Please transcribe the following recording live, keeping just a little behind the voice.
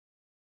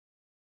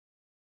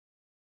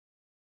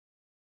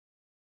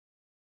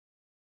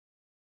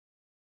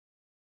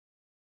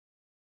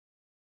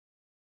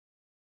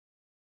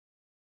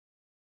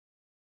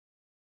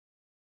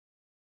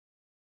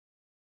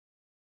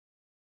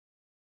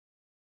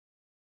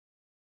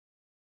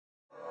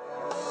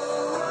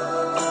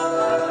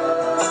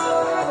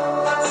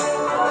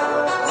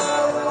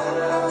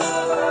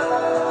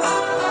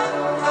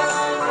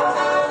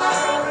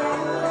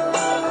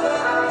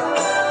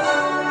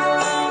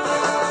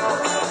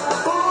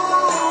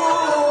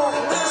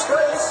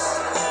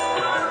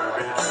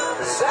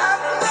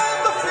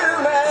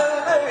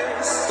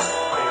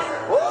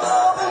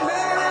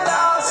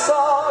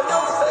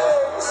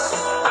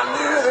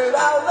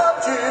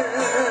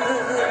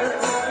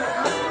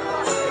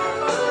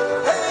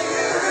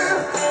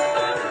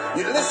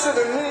listen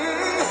to me.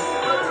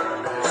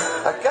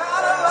 I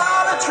got a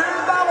lot of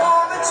truth I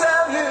want to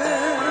tell you.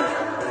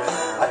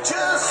 I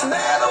just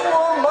met a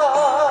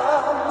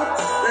woman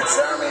who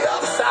turned me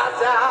upside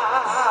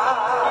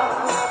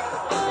down.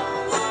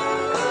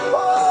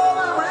 Oh,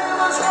 the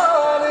rivers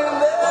run in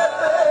their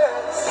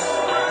beds,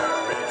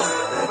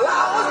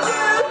 flowers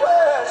get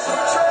where she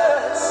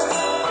treads.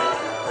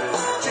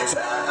 She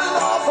turns an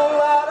awful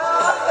lot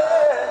of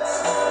heads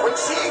when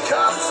she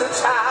comes to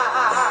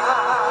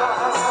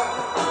town.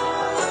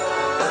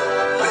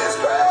 Miss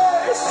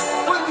Grace,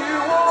 when you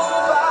walk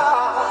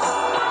by,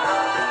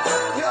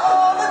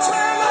 you're the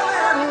twinkle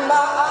in my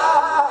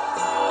eye.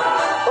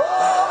 Oh,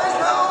 there's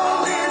no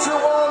need to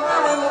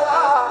wondering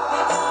why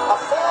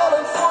I've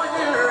fallen for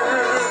you.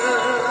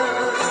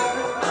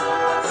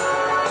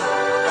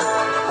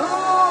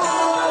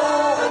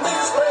 Ooh,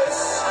 Miss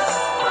Grace,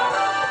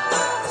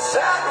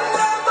 satin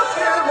and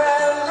perfume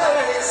and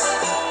lace.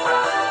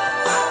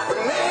 The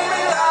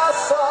minute I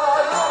saw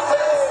your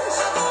face,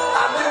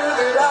 I knew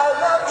that I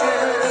loved you.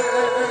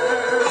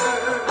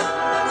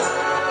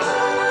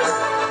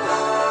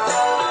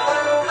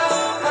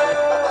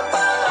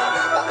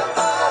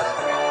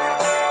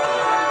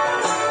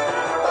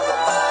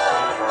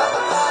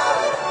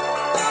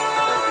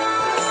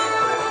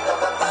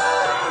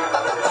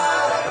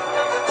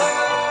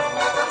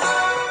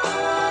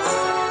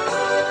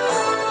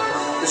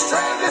 The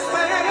strangest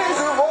things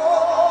of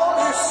all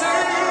you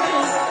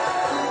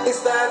see is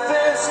that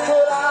this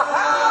could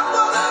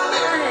happen to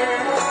me.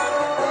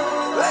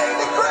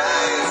 Lady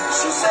Grace,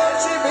 she said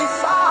she'd be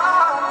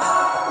fine.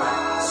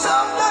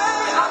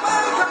 Someday I'll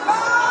make her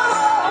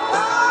mine.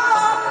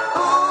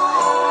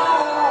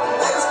 Ooh,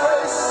 Miss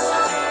Grace,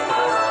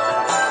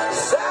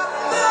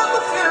 satin and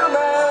perfume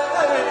and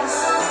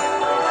lace.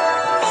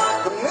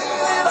 The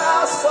minute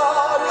I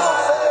saw your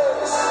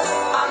face,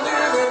 I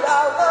knew that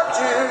I loved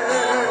you.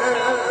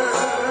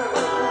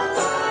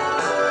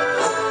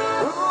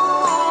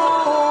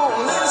 Ooh,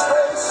 Miss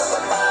Grace,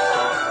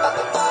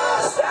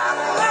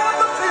 satin and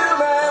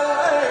perfume and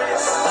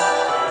lace.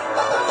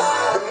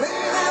 The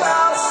minute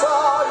I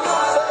saw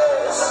your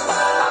face,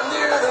 I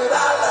knew that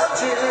I loved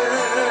you.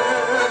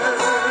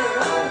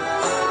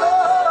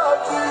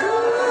 Loved you.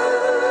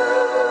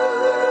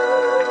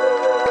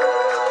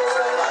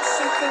 So much,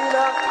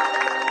 Cynthia.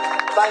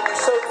 Thank you.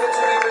 So good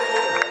to be with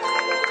you.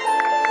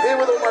 Here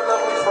with all my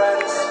lovely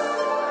friends.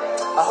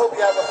 I hope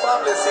you have a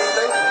fabulous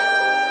evening.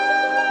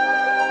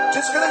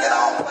 Just gonna get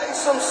on, play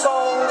some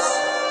songs,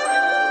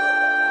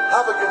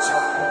 have a good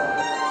time.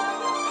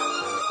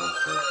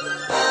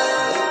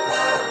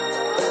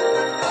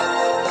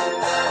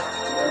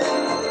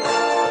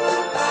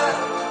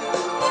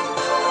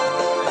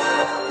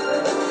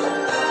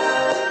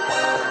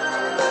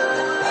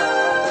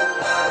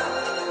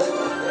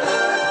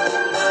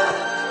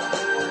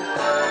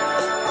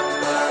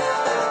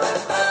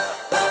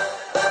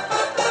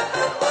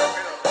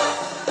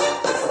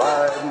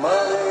 5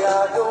 money I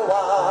go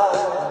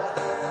wild,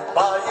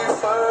 buy you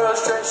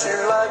first, dress you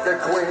like a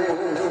queen,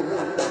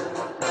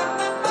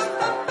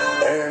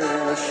 and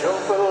in a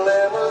chauffeur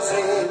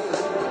limousine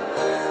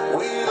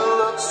we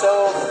look so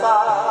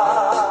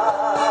fine.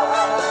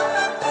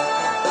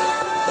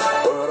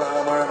 But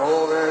I'm an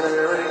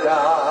ordinary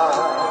guy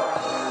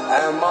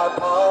and my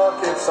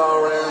pockets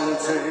are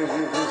empty.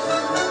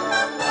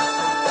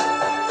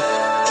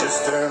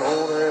 Just an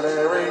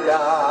ordinary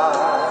guy,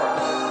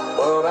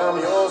 but I'm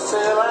yours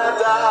till I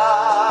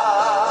die.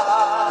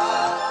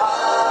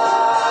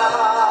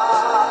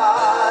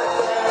 I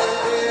can't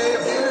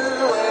give you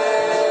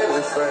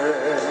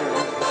anything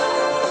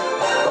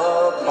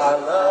but my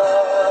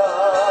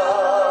love,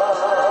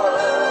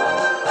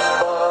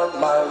 but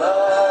my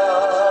love.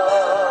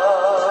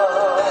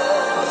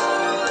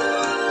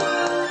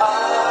 I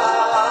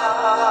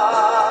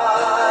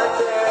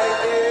can't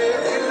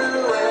give you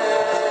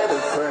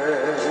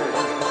anything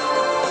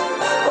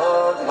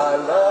but my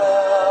love.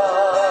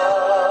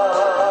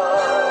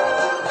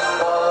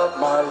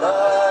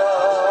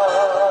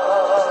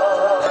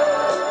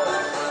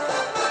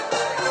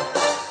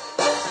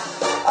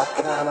 I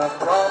cannot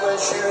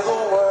promise you the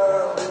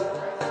world,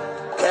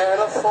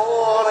 can't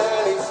afford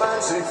any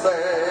fancy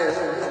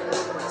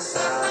things.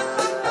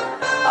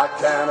 I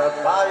cannot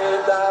buy you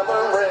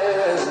diamond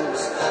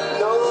rings,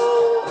 no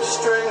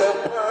string of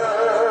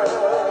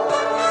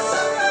pearls.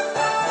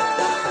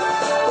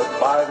 But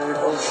my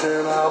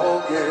devotion I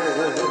will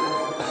give,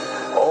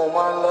 all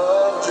my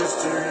love just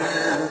to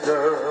you,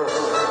 girl.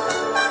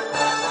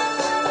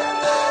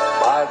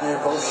 My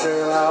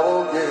devotion I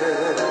will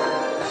give,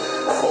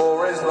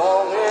 for as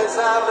long as I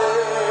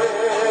live.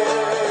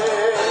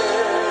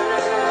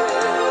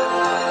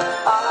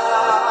 I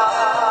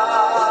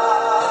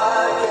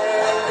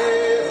can't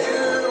give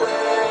you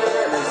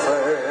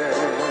anything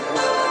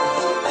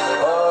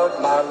but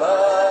my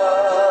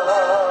love,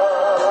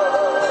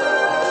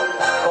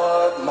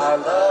 but my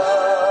love.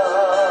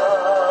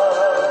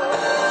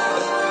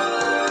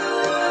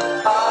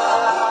 I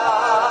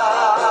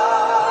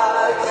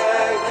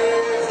can't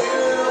give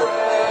you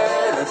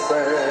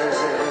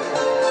anything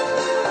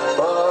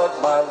but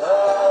my love.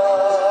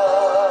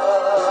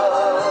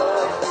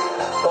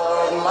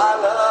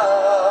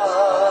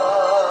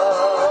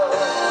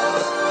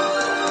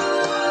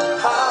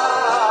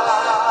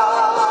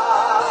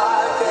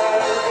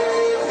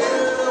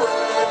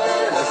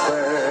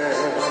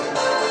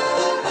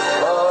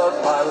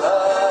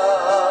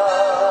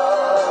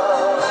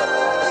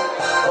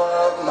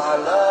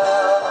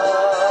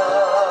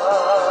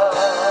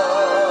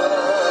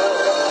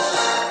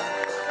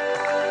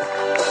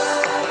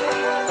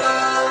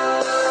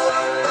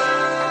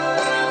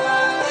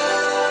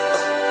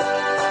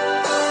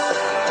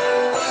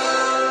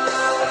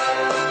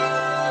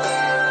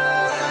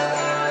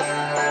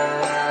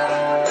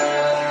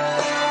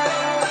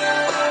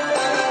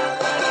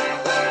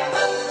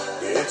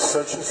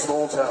 such a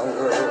small town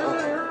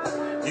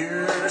girl.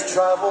 You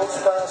traveled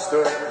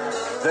faster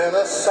than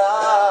a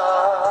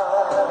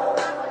sigh.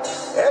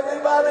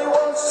 Everybody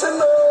wants to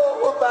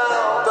know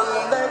about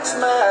the next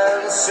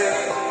man's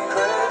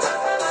secret.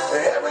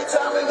 Every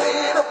time we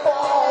meet up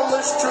on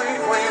the street,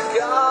 we've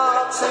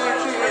got to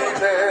keep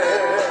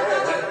it.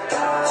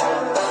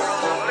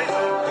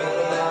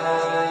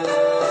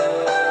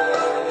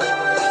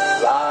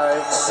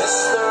 Like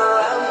sister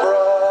and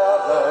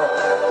brother,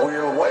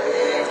 we'll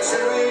wave to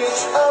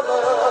each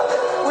other.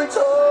 We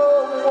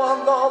don't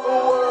want all the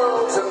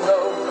world to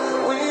know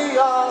we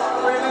are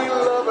really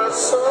lovers,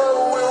 so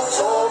we'll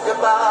talk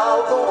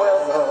about the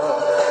weather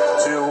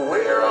till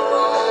we're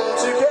alone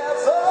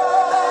together.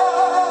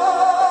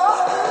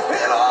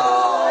 And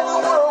all the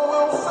world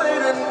will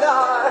fade and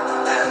die,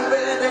 and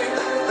baby,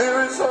 there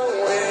is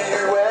only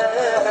you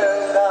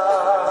and I.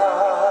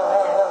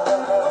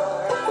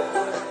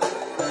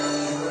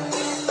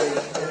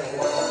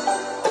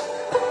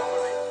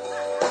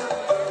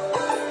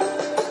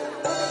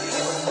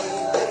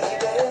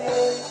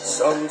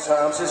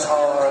 Sometimes it's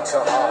hard to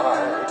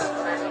hide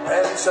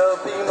pent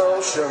up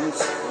emotions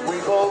we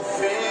both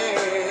feel.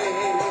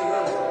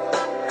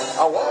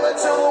 I wanna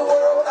tell the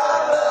world I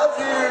love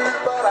you,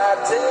 but I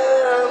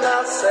dare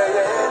not say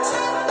it.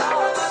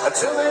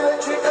 Until they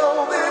let you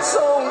go, there's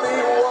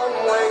only one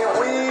way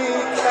we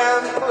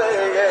can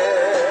play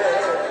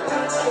it.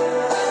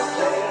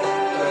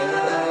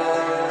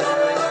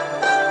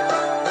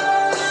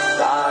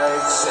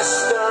 Like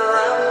sister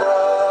and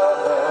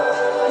brother,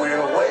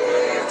 we'll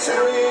wave to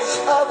each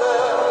other.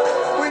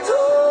 We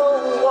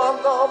don't want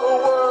all the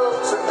world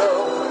to know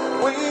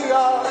we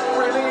are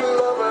really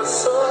lovers,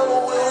 so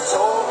we'll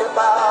talk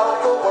about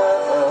the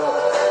weather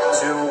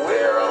till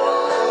we're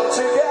alone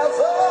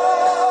together.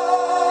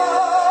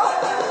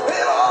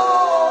 And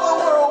all the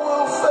world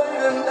will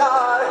fade and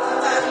die,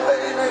 and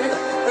baby,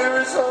 there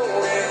is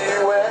only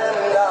you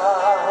and I.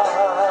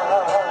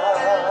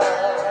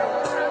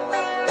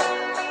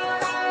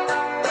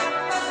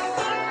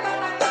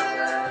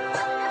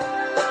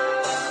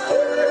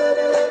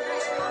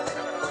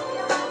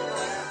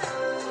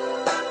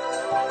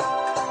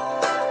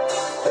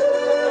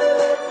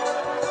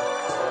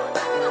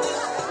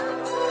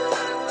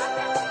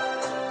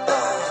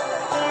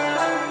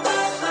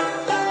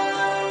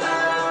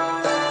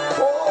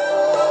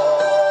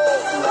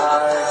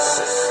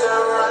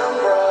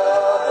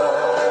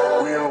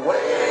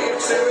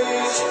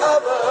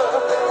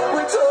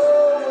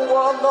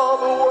 All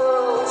the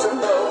world to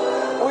know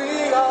we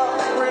are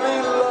really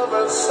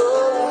lovers, so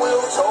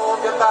we'll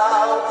talk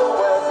about the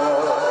weather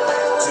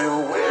till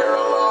we're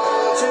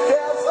alone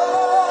together.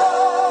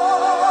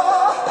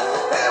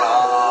 And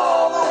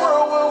all the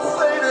world will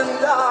fade and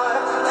die,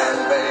 and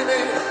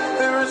baby,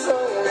 there is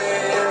only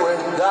you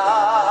and I.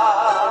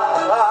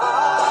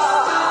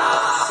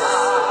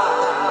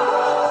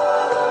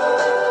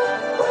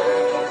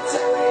 Wave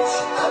to each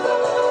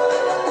other.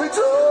 We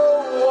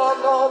don't want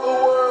all the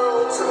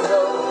world to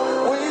know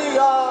we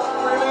are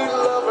really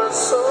lovers,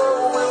 so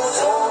we'll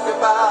talk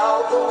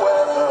about the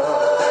weather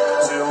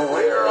till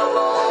we're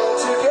alone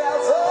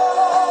together.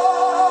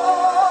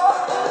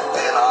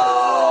 And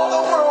all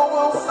the world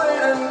will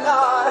fade and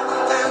die,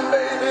 and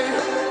baby,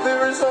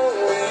 there is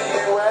only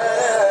you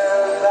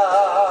and I.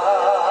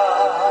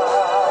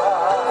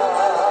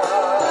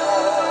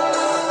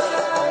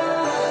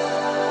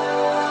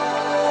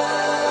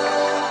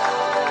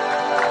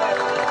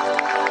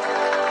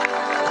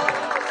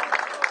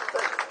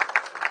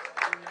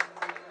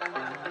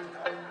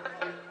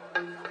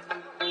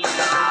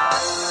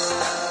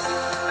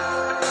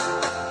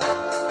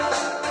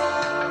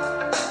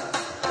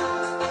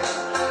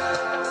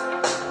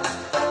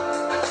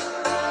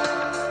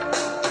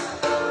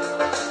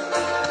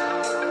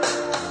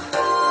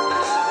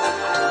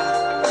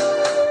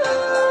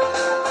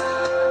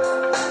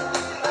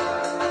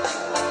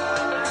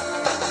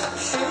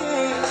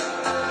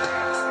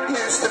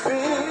 Used to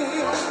be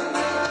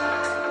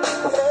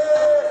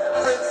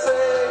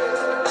everything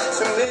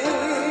to me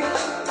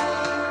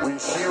when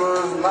she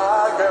was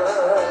my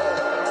girl.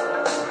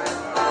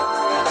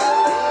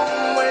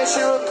 When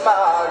she was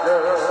my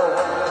girl,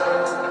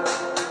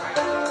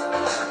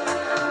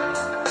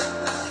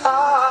 I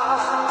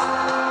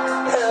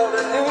held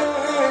her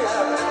near,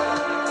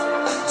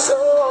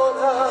 told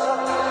her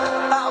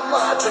how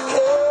much I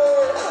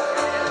cared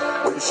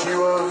when she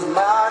was my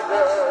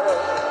girl.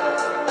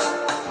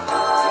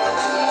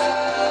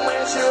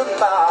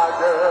 My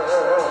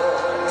girl,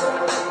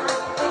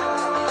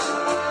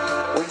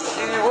 when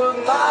she was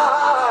my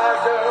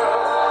girl,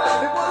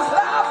 it was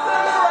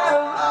laughter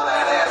and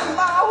loving in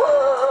my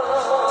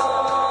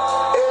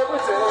world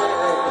every day.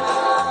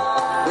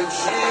 When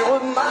she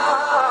was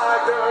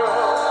my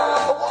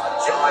girl, what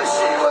joy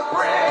she would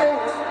bring.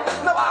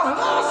 Now I've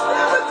lost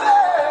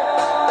everything.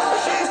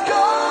 She's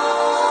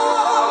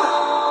gone,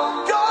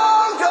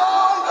 gone,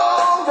 gone,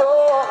 gone,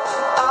 gone.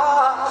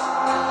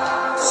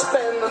 I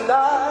spend the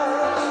night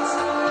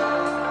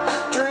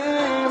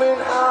dreaming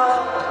how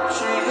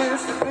she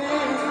used to be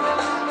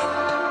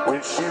when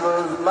when she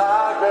was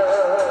my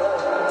girl.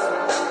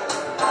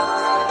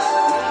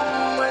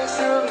 When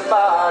she was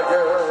my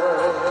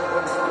girl.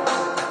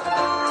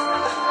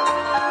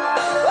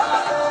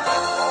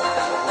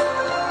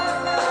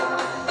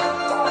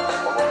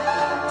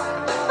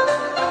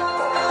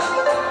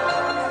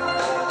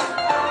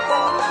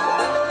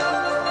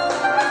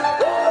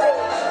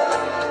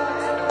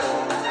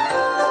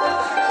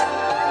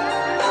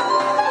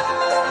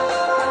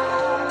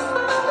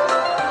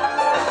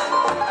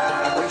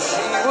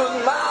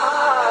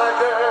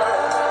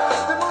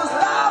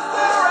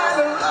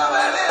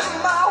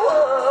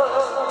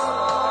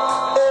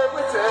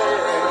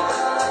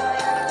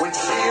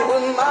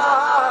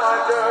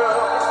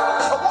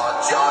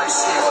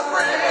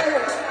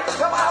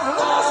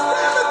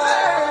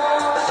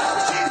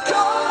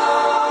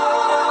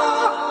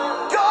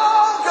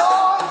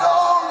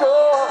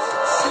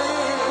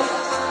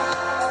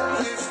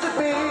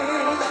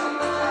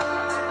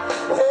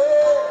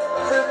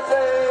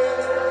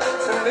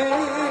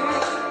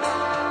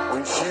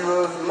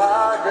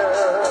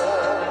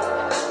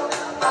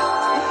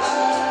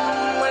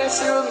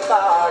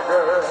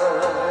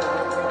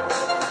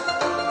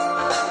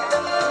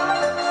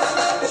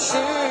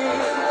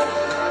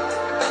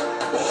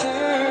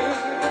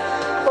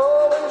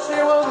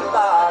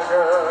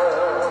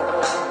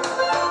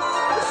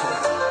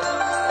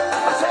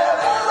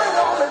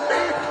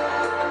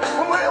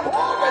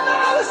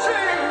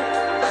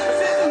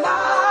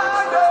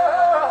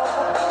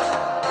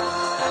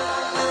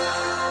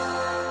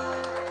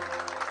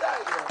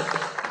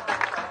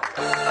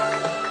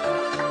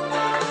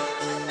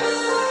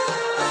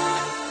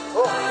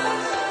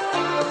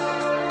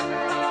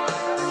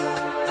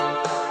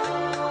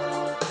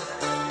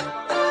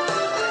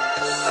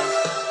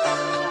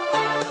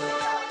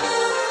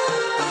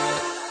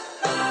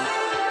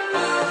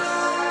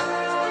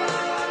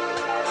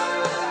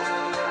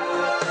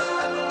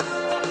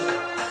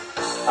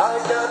 I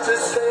got to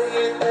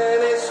say it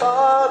and it's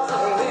hard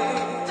for me.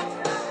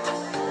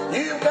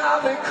 You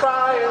got me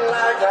crying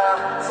like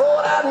I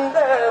thought I'd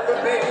never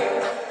be.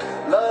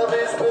 Love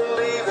is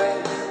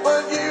believing,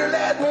 but you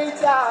let me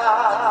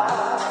die.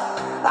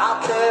 How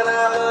can I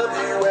love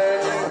you when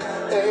you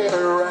ain't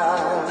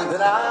around?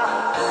 And I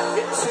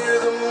get to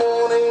the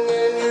morning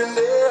and you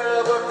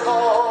never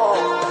call.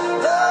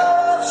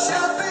 Love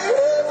should be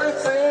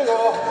everything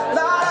or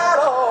not at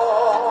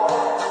all.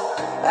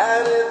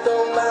 And it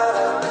don't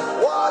matter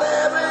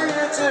whatever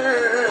you do.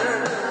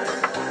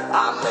 I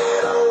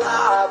made a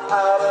life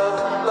out of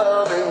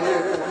loving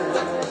you,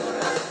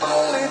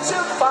 only to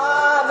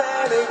find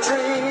any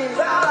dream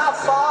that I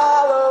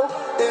follow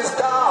is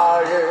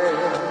dying.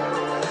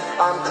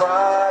 I'm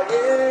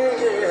crying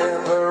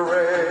in the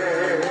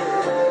rain.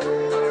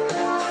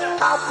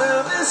 After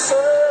this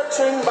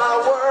searching my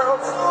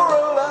world for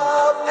a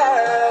love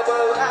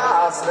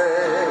everlasting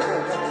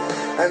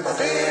and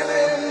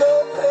feeling no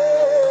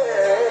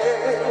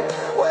pain,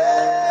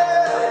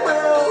 where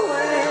will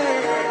we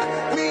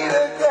meet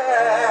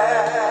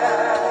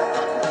again?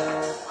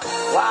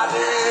 Why do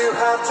you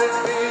have to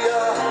be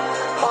a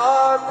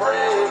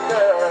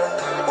heartbreaker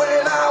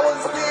when I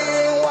was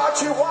being what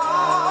you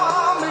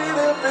want me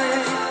to be?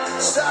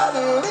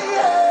 Suddenly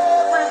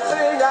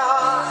everything I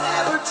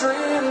ever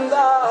dreamed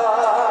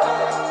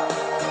of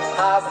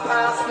has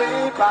passed me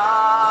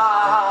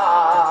by.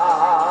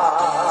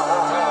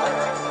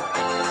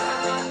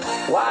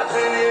 Why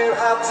do you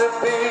have to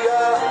be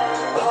a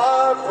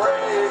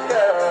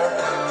heartbreaker?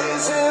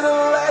 Is it a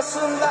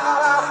lesson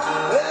that I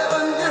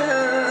never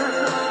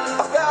knew?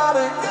 I've got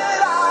to get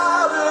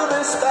out of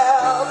this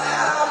spell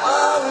that I'm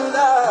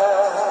under.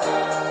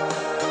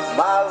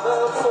 My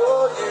love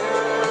for you,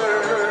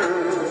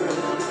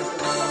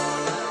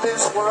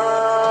 this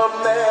world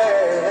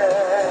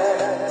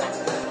man,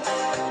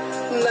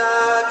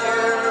 not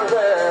you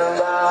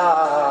and I.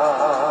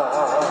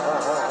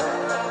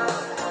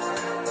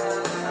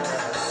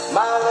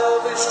 My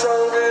love is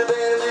stronger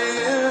than the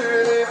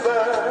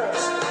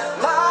universe.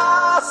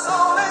 My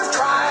soul is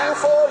crying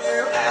for you,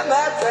 and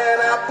that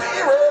cannot be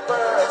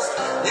reversed.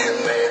 You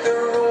made the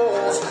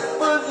rules,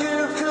 but you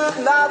could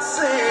not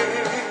see.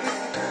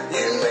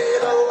 You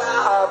made a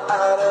life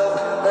out of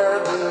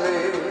hurting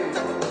me.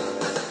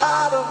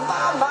 Out of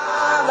my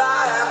mind,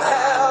 I am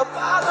held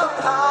by the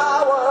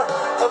power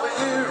of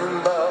you,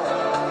 love.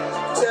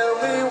 Tell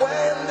me,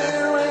 when do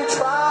we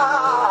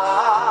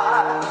try?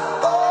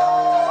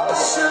 Or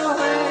should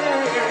we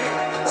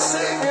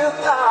say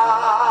goodbye?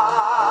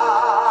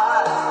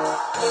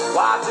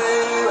 Why do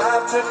you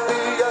have to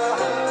be a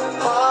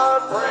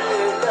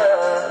heartbreaker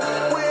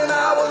when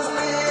I was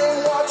being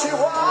what you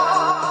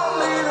want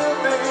me to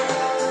be?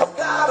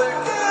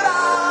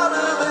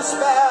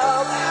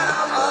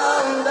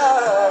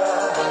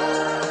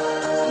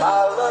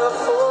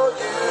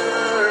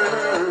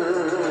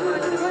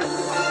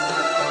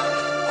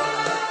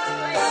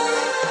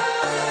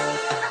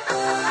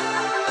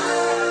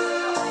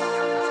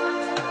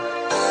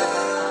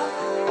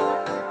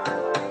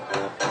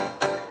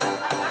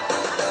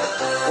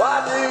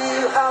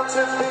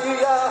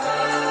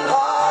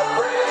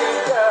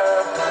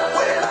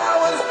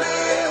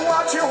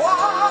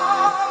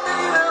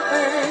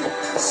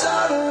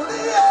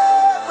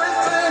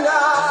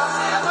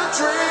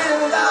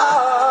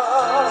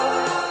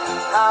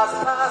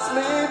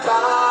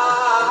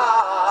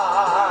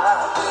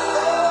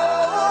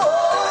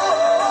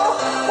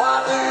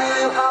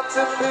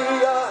 to be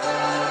a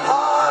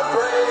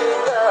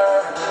heartbreaker?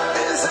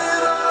 Is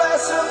it a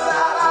lesson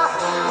that I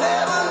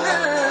never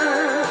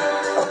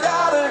knew? I've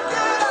gotta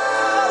get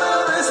out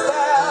of this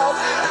spell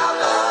that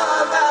I'm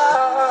under.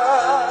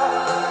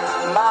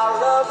 My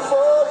love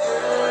for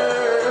you.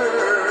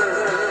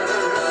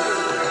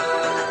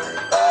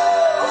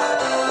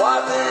 Oh, why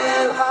do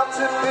you have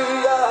to be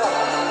a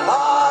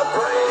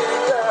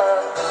heartbreaker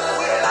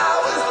when I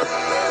was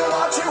being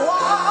what you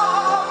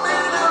want me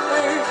to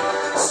be?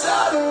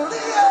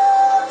 Suddenly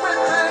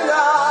everything I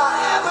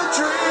ever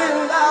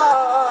dreamed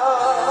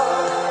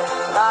of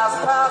has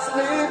passed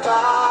me by.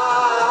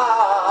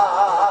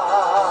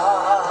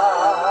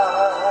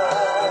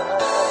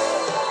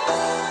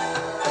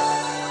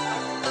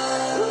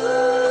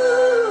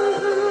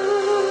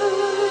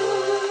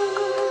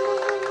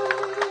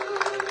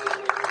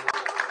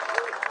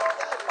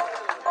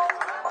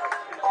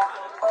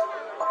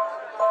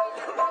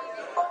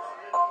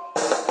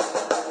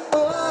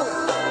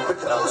 The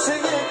closer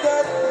you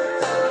get,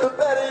 the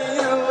better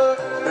you look,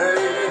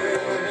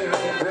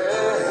 baby.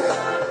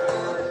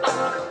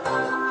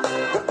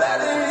 The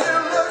better you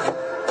look,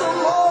 the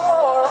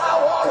more I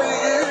want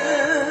you.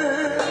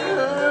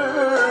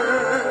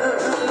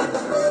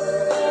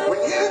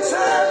 When you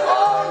turn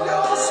on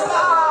your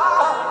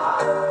smile,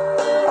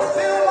 I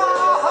feel my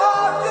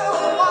heart go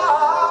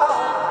wild.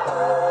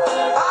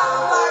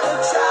 I'm like a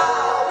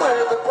child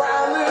with a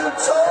brand new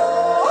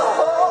toy,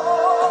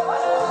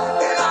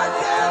 and I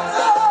can't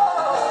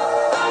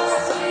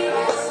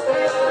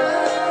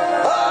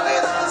honey,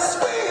 the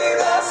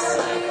sweetest,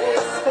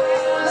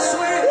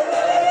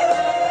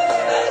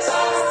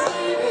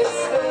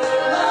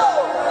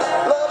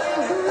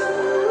 loving you.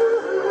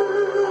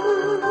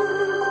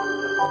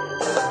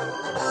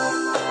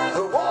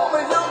 The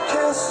warmer your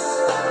kiss,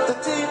 the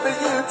deeper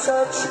you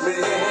touch me,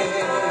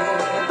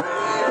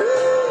 baby.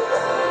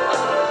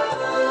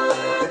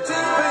 The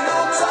deeper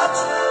your touch,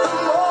 the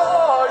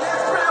more you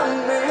thrill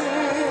me.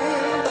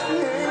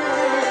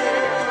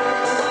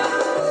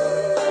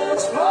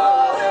 It's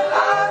more than I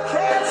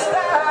can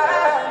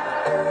stand,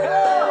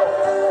 girl.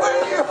 When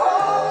you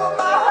hold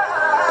my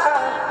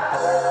hand,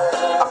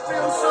 I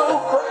feel so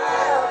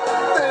grand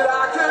that I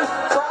can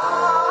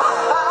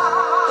cry,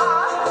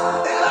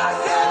 and I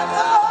can't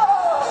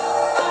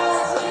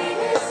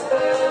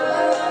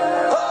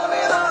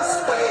honey, the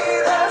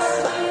sweetest,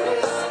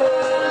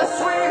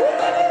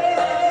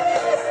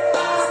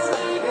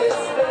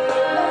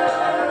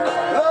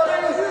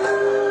 loving you.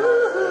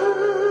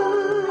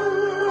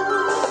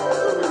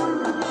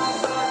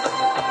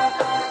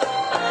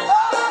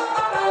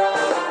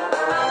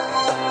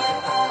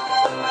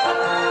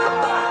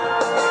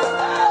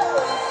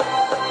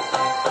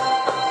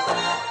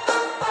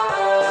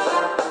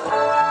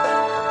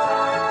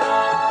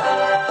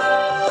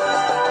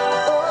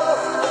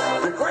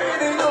 The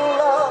greater your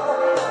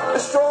love, the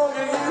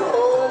stronger you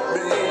hold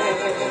me,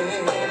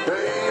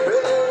 baby.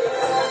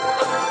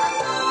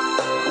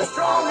 The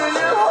stronger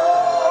you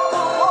hold,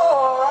 the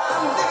more I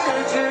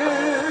need you.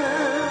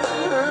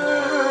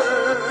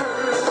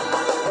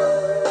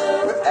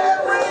 With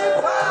every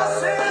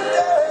passing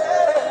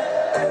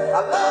day,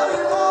 I love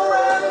you more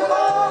and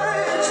more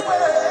each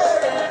way.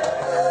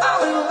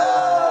 I'm in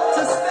love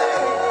to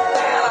stay,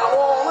 and I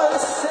wanna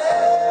say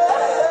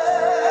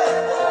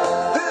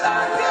that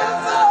I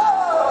can't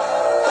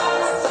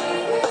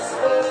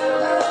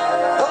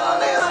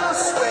honey, the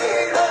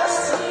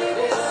sweetest,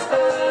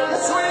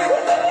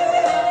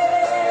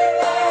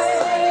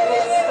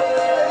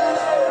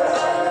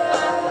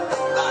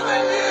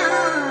 loving you.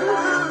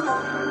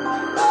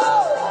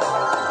 Oh,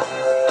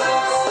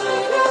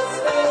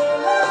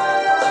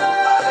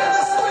 honey,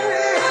 the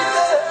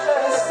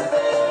sweetest,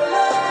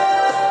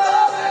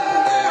 loving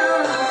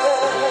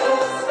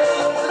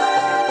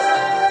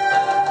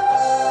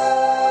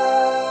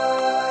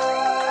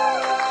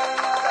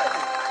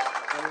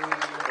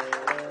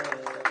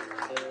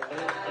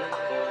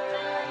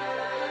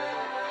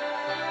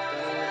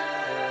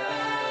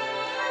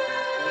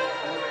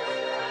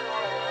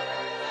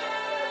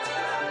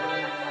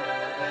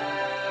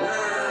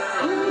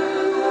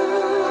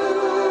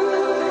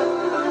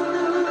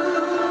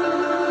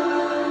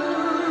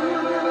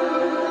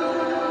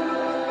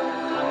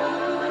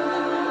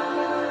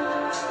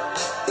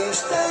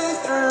each day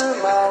through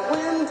my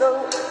window,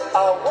 I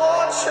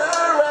watch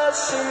her as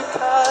she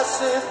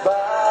passes by.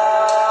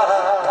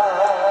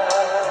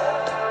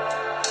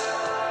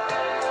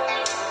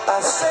 I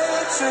say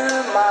to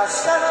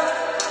myself,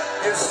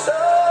 you're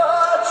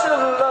such a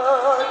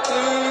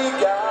lucky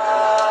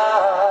guy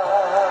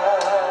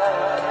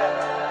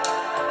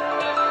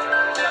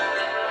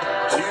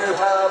to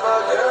have a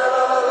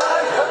girl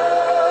like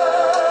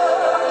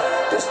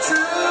her. It's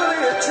truly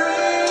a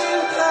dream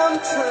come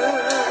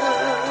true.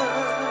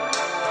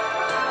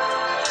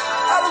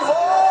 Out of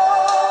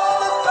all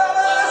the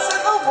fellas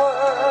in the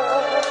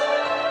world,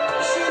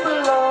 she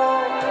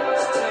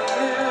belongs to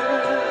you.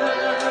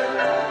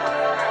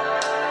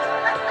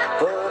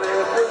 But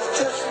it was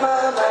just my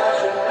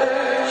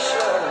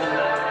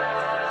imagination.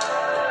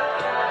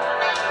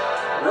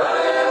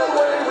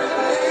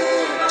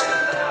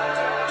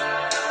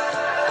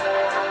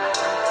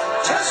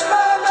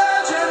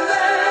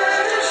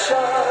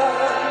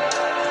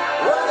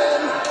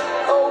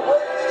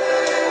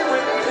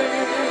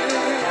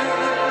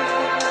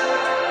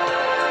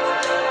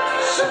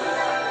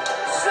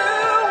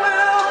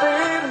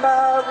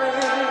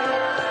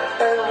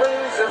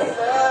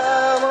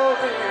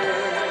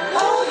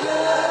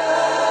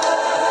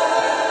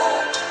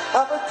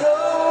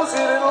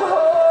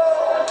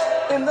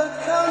 in the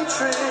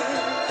country,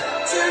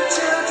 2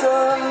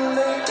 children,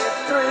 maybe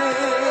 3.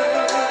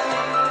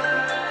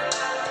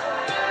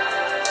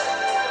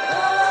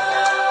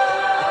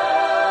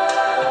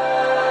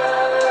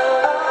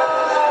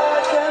 I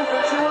can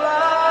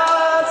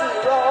visualize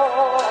it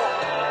all.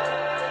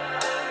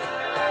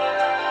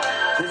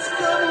 This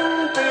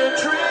couldn't be a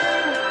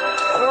dream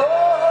for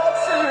all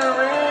to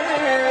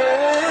really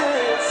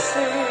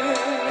see.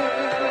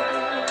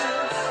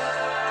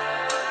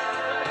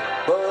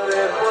 But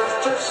it was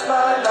just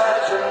my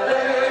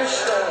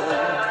imagination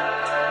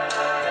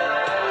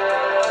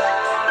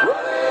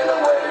running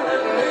away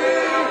with me.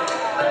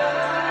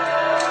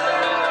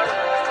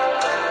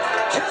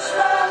 Just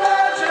my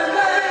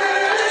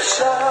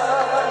imagination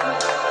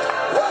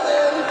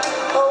running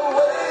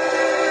away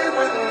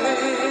with me.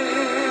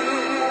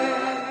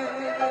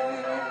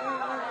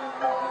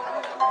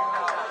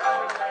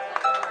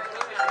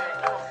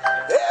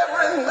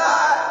 Every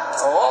night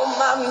on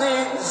my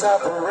knees I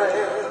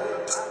pray,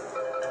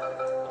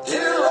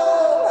 dear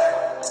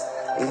Lord,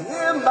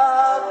 hear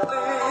my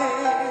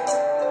plea.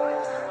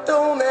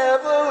 Don't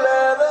ever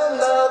let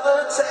another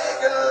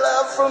take a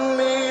love from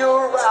me,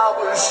 or I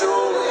will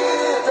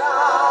surely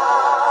die.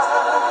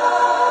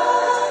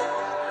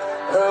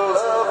 Her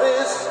love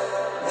is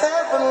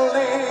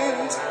heavenly.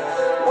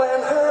 When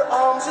her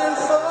arms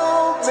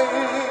enfold me,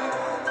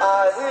 I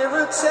hear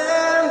a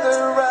tender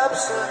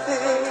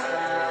rhapsody.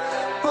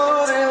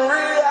 But in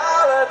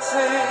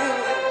reality,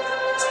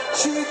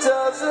 she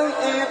doesn't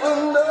even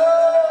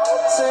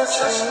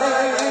notice me.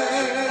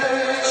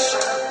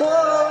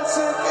 Once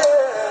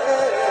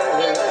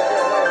again,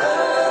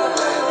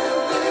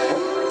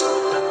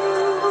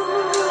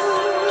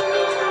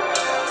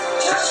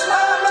 just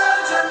my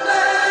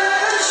imagination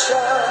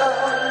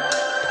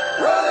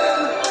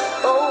running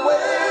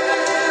away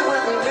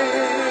with me.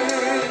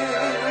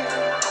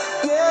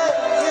 Yeah,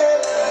 yeah,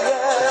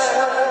 yeah.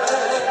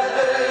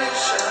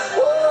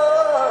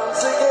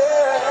 Once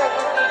again,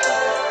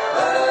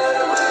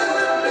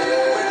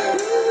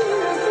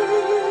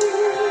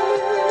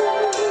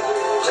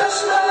 just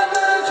my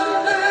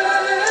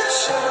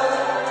imagination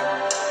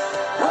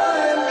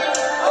running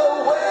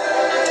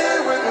away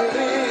with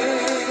me.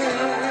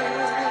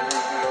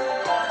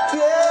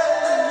 Yeah,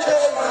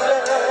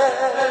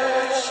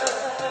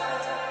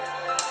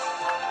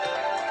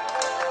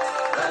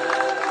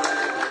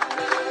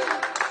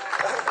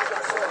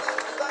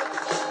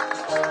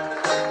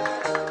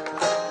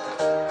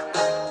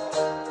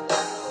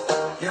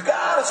 you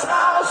got a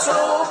smile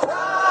so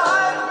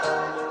bright.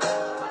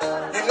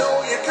 You know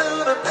you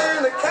could have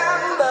been a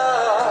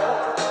candle.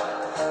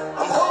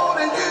 I'm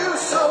holding you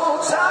so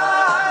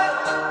tight.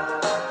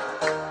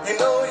 You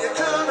know you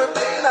could have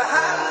been a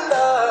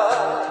handle.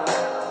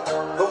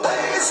 The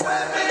way you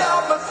swept me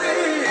off my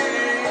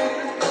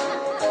feet.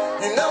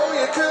 You know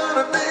you could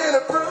have been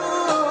a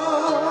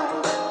broom.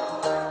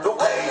 The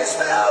way you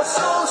smell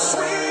so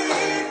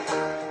sweet.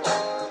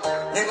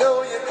 You know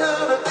you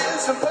could have been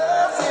some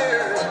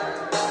perfume.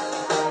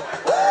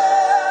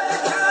 Well, you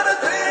could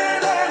have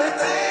been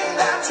anything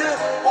that you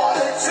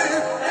wanted to,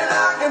 and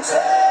I can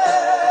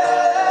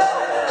tell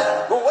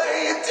the way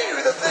you do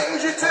the things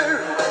you do.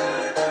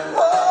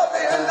 Oh,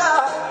 baby,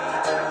 now,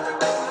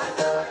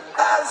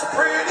 as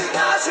pretty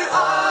as you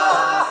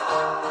are,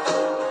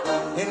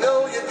 you know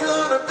you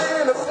could have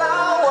been a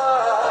flower.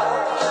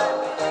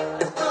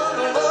 If good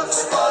looks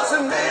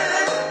wasn't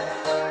needed,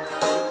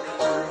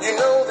 you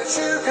know that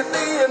you could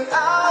be an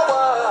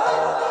hour.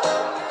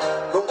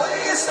 The way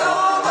you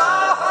stole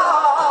my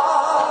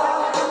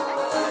heart,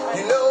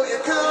 you know you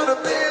could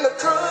have been a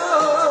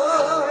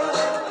drug.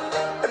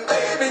 And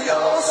baby,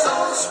 you're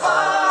so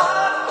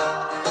smart.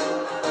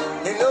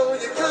 You know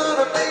you could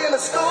have been a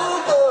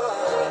schoolboy.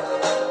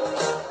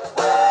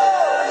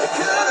 Well, you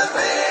could have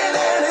been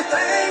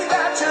anything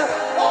that you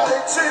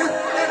wanted to,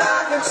 and I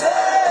can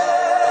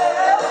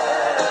tell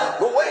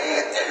the way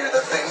you do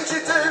the things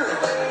you do.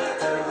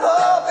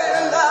 Oh,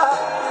 baby, now,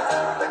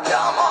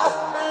 come on.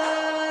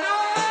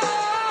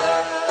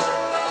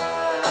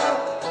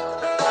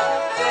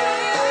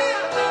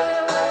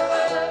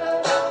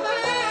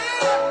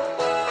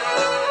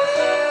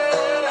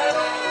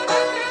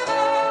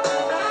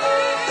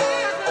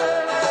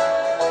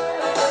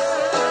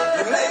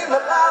 You made my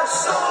life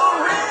so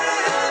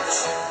rich.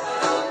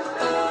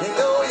 You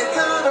know you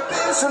could have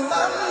been some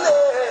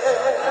money.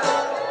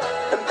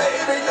 And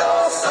baby,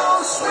 you're so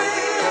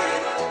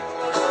sweet.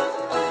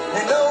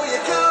 You know you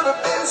could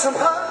have been some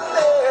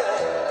honey.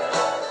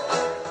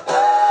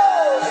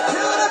 Oh, you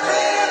could have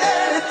been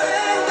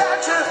anything that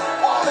you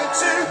wanted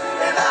to,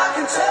 and I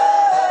can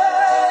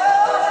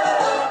tell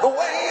the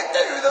way you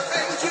do the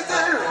things you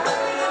do.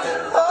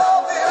 Oh,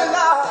 baby,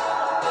 now,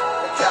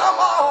 come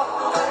on.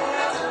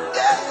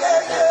 Yeah,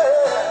 yeah, yeah.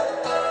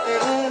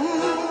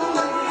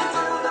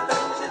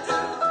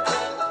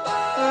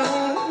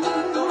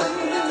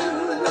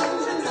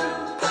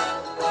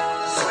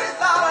 Sweet,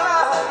 la, la, la.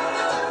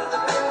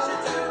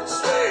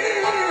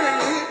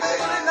 Sweet.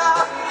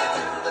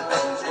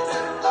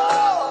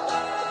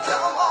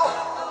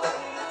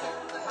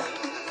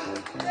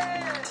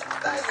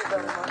 Thank you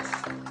very much.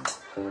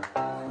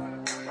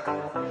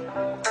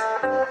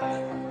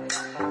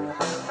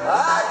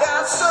 I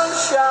got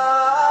sunshine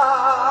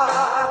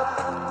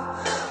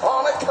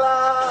on a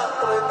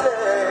cloudy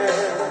day.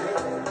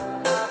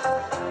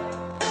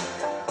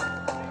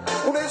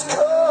 When it's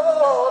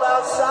cold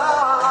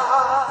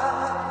outside,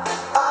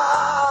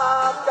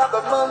 I've got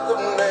the month of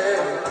May.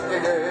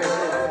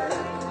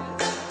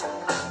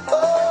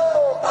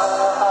 Oh,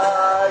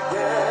 I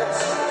guess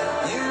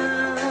you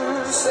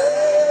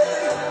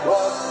say,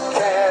 what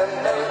can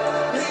make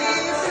me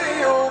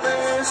feel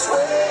this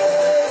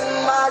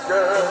way, my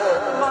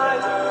girl? My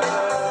girl,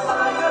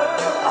 my girl.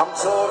 I'm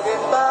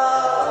talking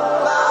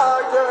about my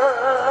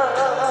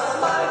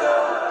girl. My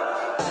girl.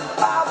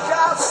 I've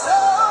got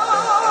so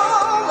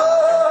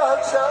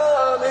much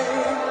honey,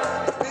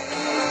 the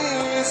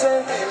bees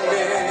ain't give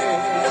me.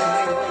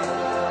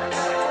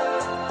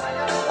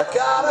 I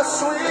got a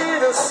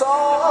sweeter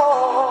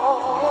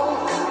song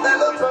than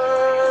the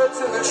birds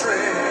in the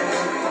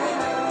trees.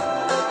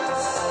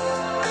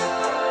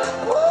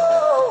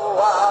 Whoa,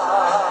 I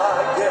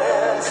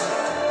guess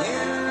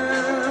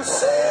you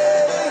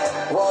say,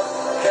 what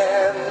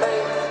can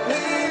make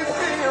me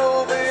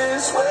feel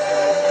this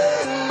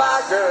way, my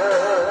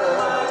girl?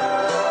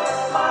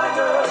 My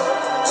girl,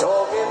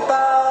 talking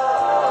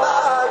about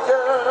my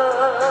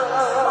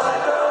girl. My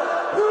girl.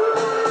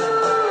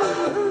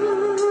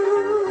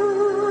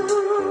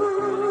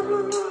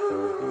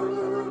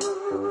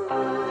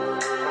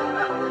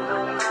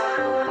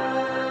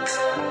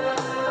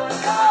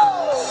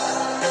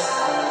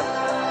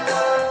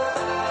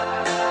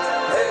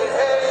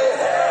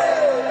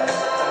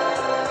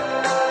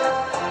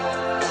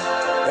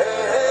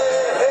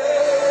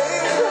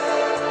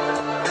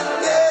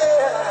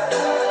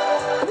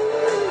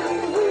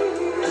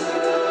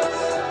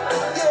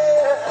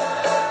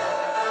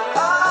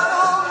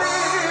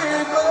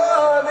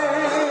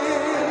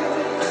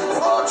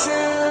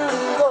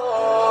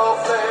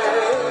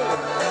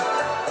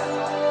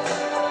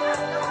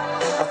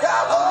 I've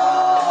got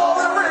all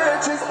the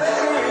riches,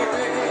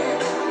 baby,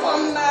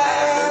 one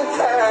man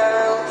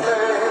can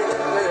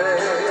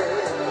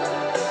play.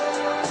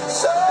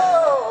 So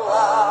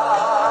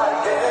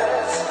I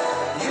guess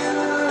you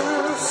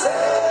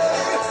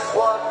say,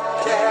 what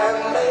can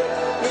make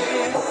me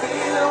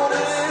feel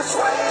this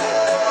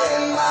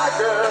way, my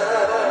girl?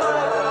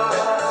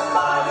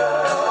 My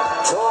girl,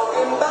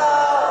 talking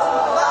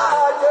about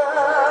my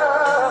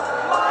girl.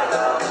 My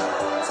girl,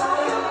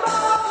 talking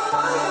about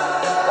my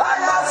girl. I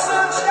got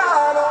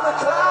sunshine on a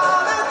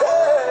cloudy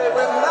day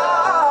with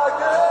my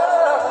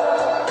girl.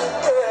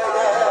 Yeah,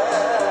 yeah.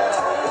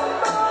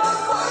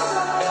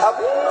 I've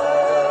been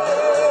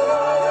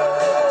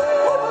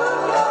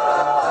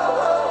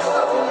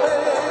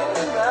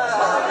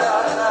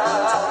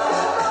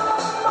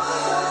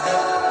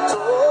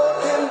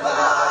talking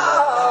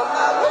about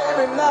my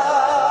baby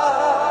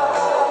now.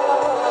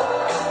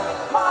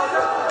 My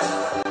girl.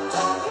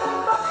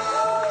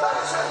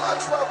 Thanks so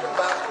much. Welcome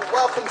back.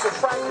 Welcome to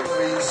Frank and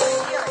Louise.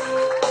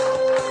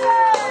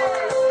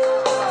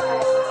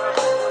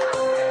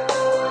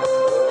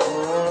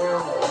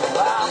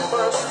 My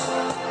first,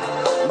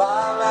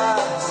 my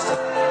last,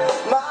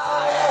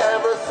 my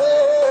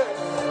everything,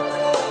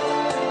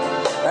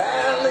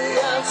 and the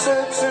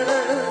answer to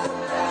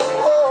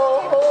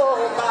all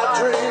my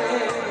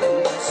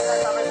dreams.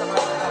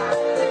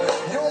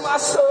 You're my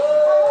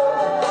soul,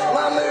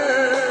 my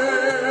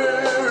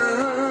moon,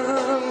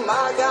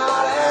 my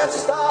God and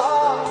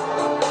star.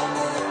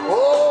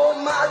 Oh,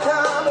 my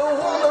kind of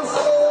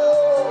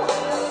wonderful.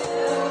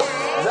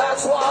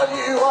 That's what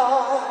you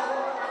are.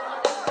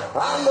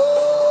 I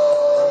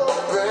know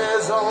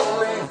there's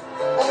only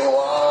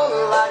one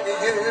like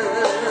you.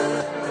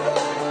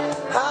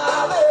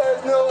 Ah,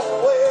 there's no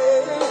way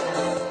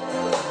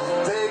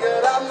they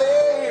could have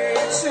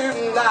made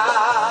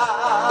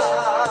tonight.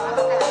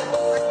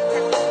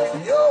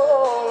 You're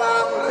all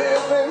I'm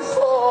living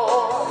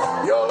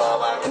for. Your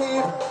love I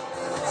keep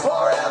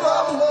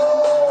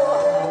forevermore.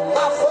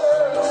 My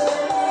first,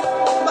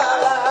 my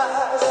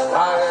last,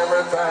 my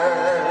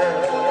everything.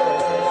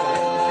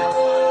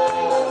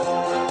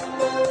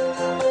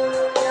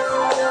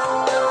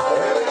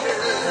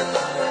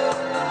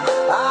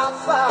 I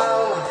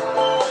found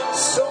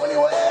so many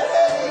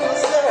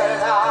ways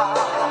that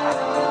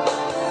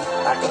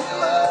I can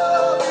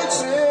love you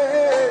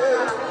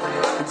till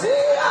the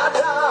day I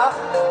die.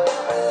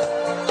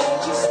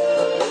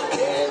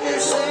 Can you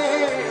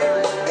see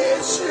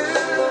it's you?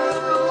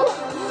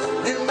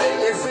 You make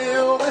me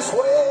feel this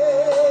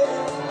way.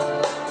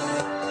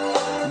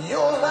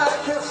 You're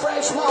like a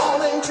fresh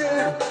morning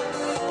dew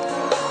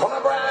on a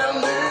brand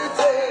new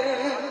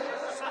day.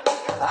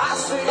 I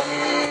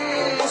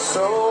see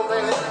so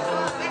many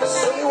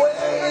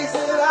ways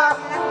that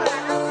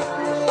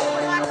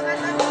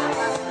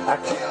I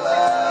can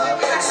love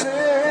you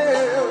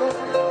till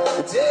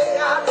the day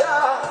I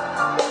die.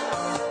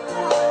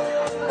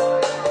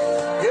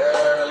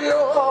 Girl,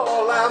 you're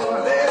all I'm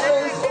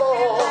living for.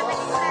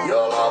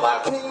 Your love I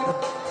keep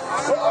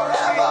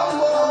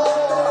forevermore.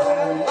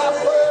 My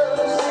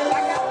first,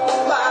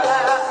 my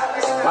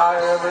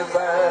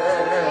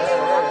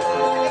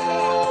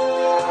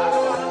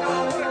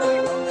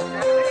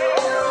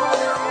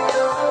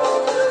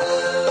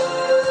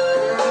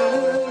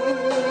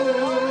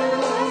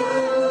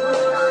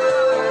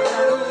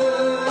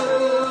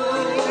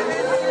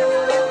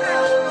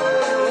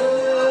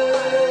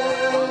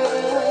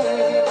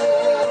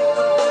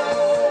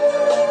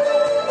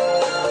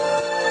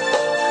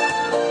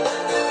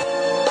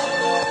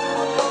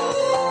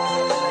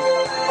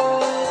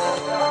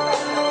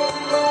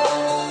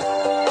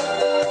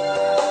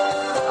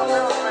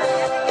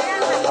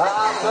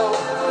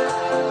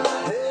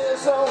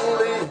There's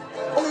only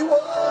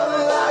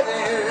one like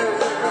you.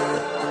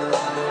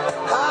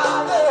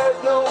 There's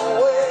no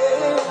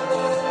way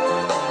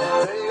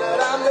that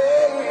I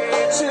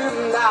made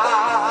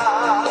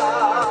tonight.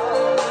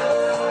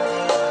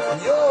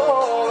 You're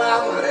all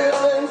I'm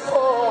living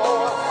for.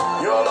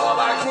 Your love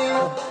I keep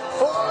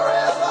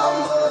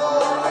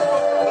forevermore.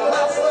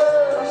 My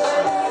first,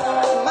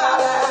 my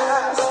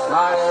last,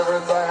 my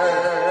everything.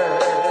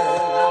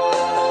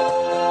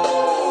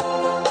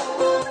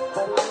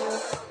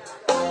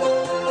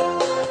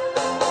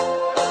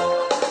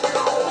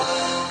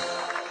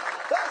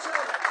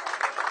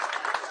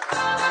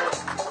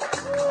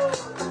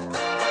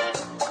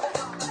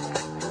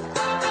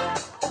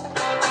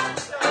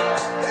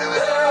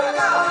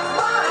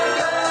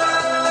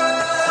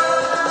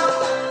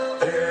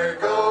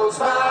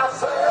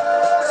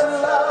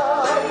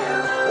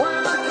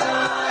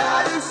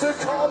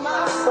 Call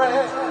my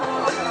friend.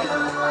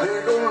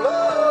 Big old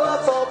love I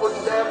thought would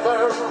never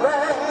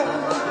end.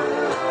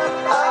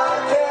 I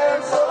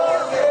can't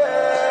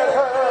forget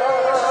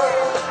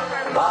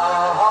her. My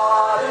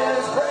heart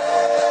is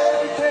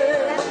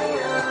breaking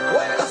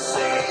when I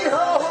see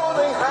her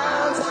holding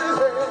hands with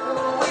him.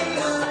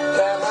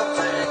 Then I'm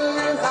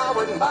thinking how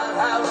it might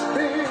have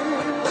been.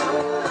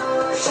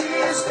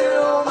 She's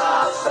still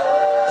my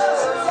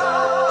first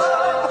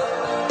love.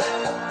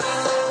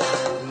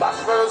 My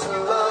first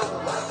love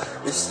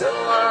is still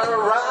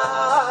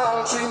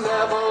around. She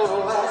never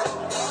left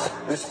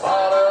this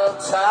part of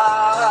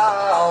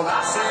town.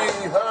 I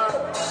see her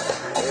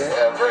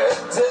every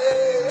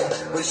day,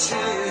 but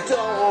she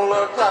don't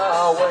look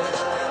my way.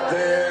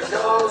 There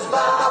goes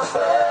my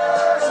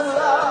first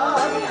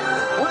love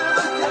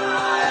with a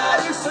guy I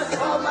used to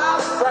call my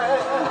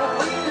friend.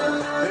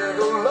 Big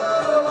old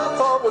love I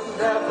thought would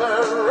never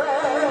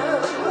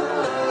end.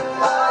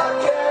 I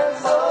can't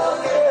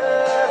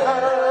forget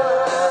her.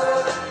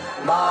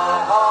 My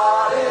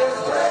heart is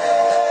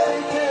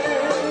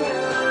breaking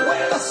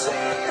when I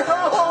see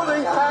her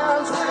holding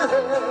hands with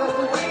him.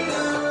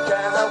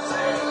 Can't help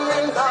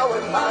thinking how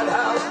it might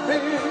have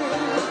been.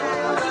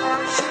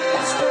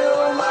 She's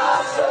still my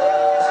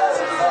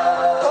first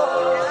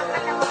love.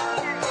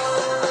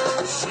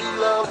 She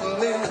loved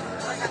me,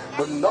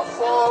 but not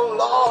for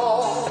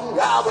long.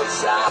 I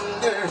wish I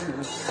knew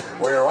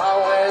where I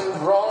went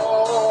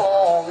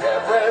wrong.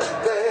 Every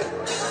day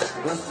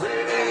with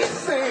pretty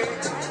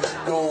feet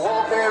go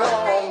walking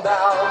on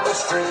down the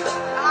street.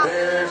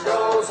 There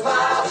goes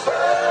my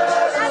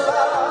first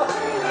love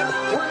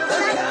with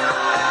a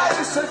guy I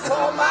used to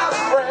call my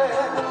friend.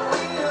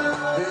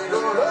 Big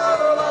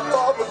love I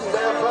thought would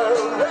never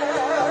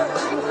end.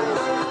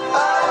 I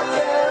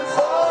can't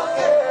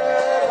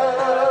forget her.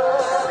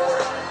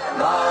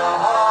 My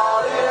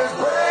heart is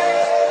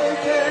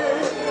breaking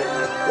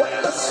when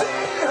I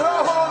see her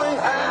holding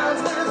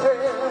hands with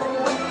him.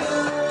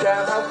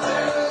 Can't help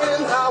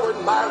thinking how it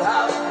might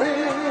have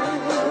been.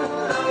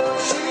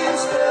 She's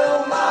still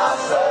my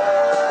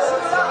first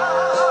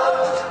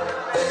love.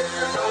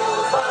 There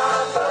goes my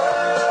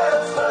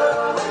first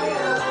love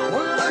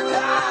with a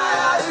guy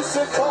I used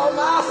to call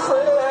my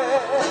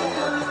friend.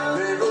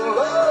 Big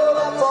love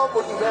I thought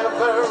would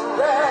never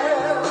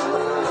end.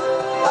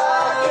 I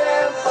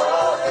can't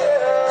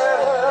forget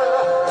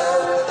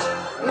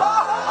her.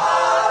 My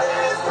heart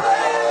is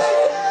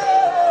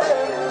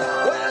breaking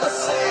when I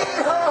see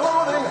her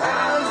holding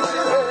hands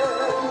with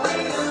him.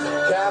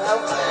 Can't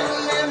help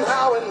thinking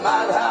how it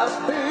might have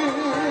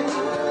been.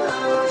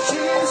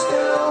 She's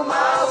still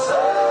my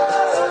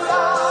first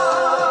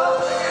love.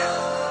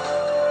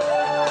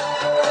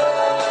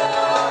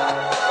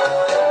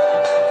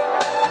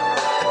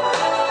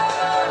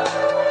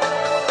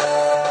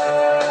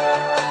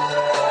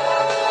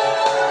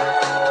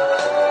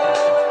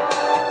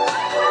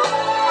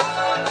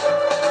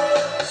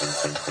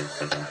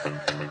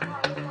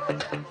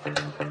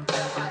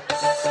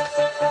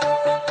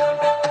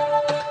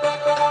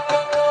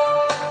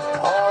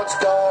 Hearts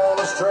gone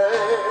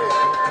astray,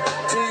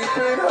 deep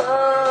in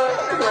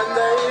hurt when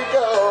they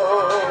go.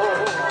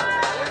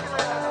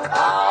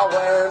 I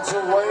went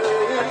away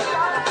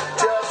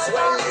just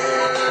when you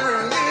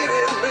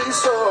needed me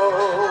so.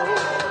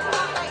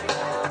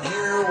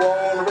 You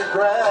won't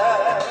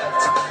regret,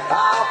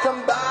 I'll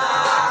come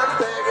back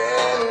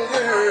begging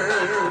you.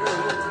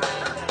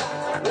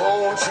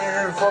 Won't you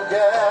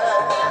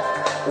forget,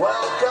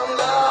 welcome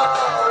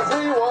love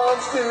we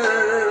once knew.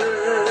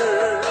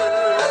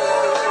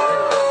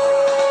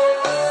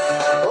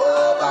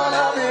 Open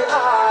up your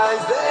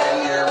eyes, then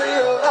you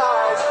realize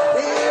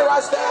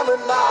stand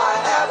with my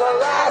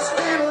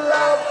everlasting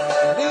love.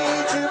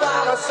 Need you by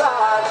my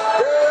side,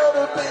 girl,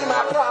 to be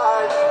my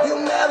pride.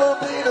 You'll never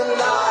be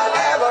denied.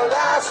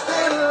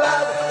 Everlasting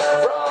love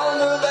from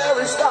the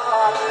very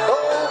start.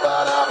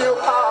 Open up your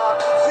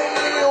heart,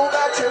 feel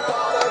that you're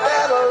part of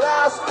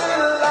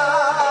everlasting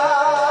love.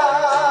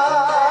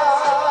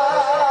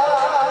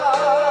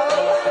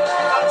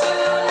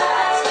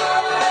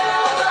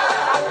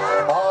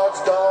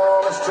 Hearts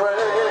gone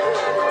astray,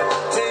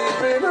 deep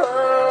in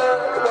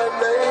hurt when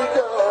they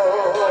go.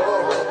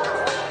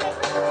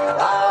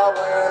 I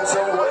went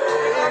away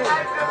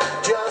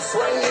just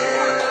when you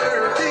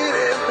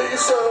needed me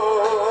so.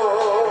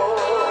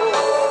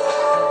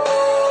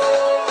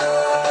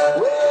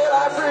 Well,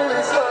 life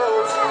really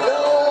flows,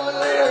 no one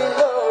really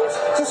knows.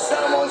 To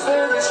someone's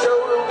very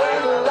shoulder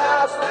when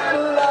life's been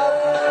love.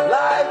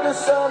 Like the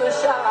sun that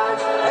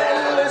shines,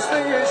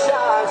 endlessly it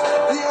shines.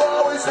 You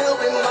always will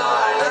be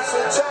mine. It's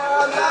a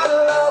time not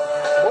love.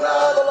 When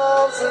other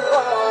loves are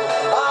gone,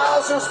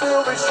 ours will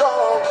still be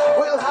strong.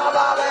 We'll have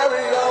our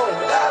very own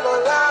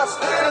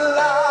everlasting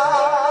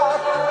love.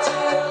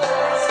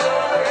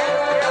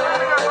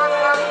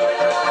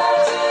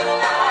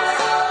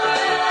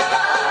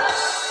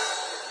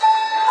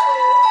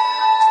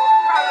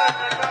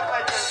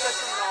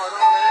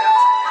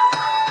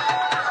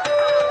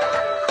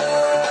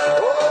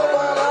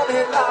 Open up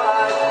your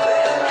eyes,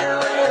 then you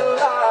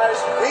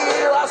realize.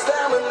 Here I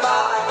stand with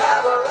my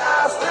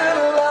everlasting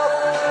love.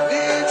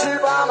 Need you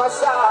by my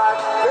side,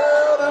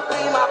 girl, to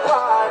be my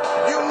pride.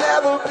 You'll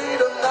never be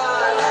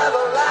denied.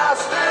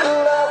 Everlasting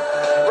love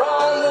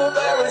from the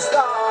very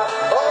start.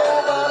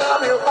 Open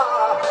up your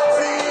heart,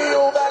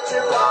 feel that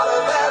you're part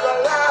of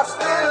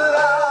everlasting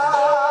love.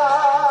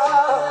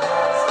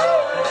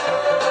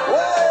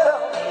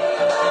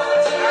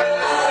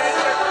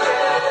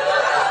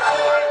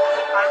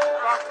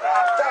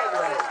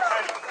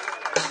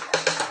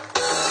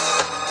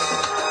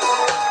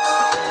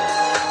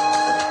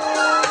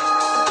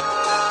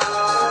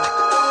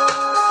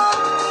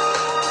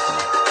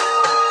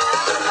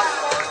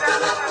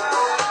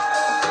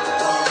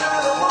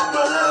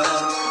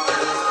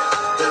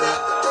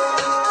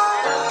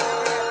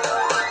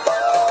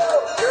 Well,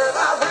 girl,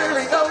 I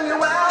really know you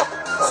well.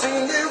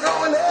 Seen you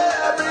going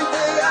every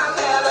day. I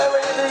never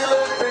really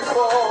looked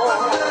before.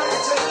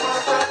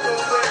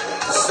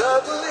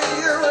 Suddenly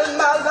you're in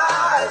my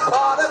life,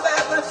 part of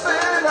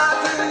everything I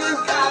do. You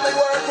got me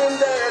working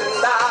day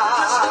and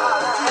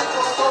night.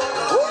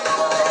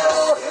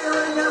 Oh, here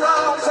in your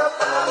arms I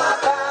found my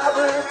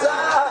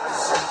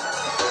paradise,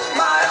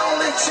 my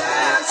only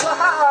chance for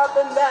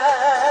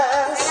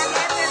happiness.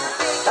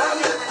 And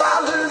if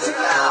I lose you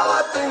now,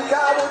 I think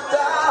I would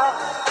die.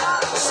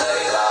 Say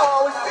you'll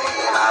always be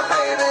my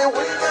baby,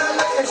 we can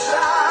make it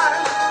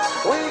shine.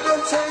 We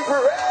can take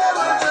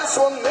forever, just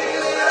 1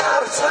 minute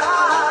at a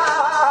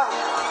time.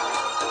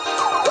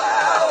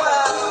 Well,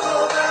 well,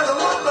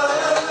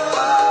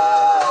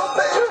 oh,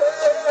 baby,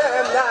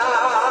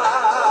 now,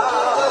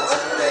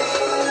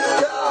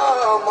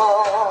 come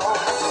on.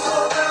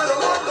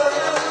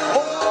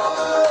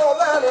 More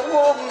than a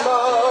woman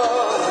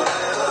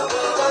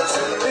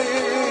to me.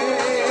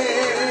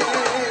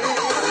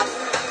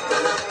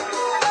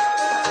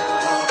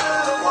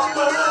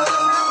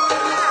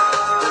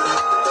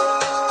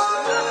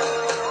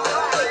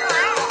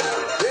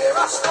 There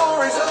are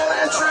stories old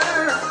and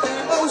true,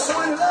 people so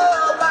in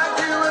love like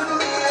you and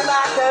me, and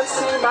I can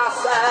see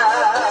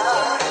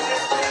myself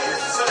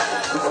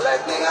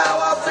reflecting how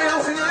I feel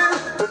for you.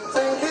 Been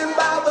thinking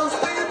about those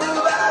people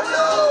that I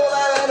know,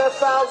 that in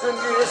 1,000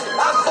 years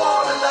I'd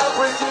fall in love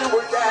with you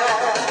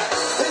again.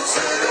 This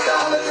is the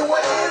only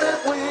way that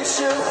we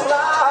should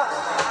fly.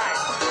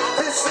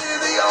 This is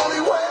the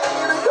only way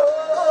to go.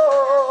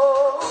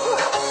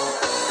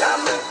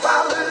 And if I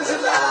lose you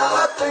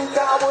now, I think I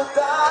would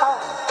die.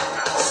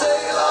 Say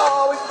you'll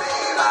always be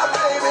my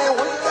baby,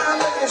 we can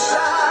make it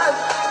shine.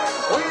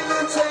 We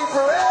can take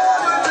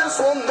forever, just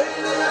 1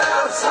 minute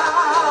at a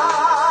time.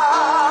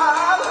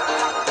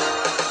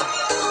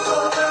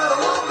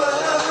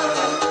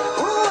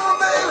 Ooh,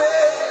 baby,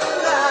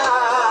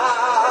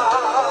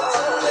 now.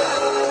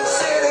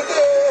 Say it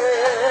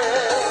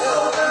again.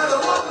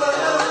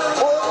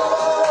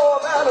 More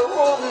than a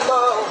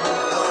woman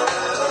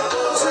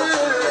to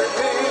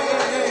me.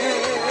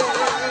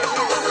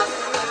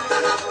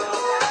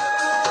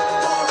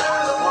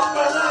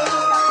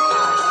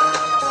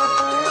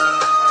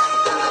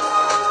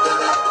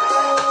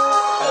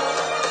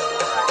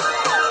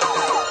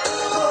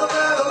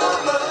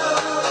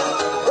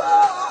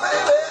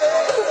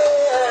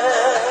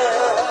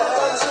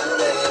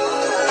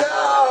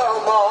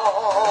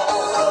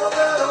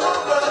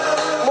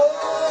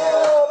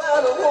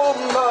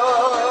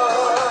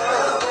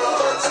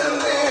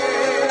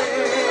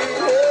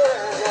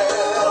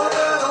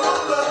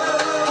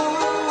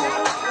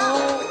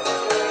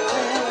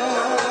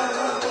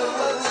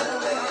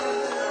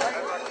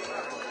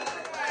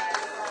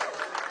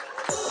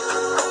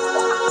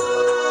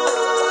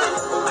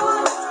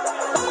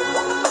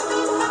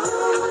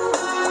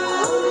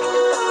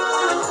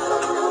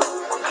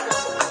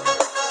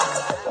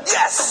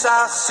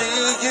 I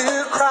see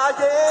you crying,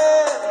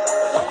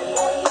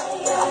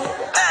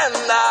 and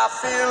I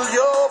feel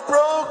your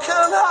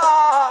broken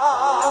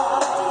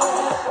heart.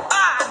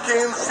 I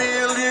can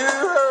feel you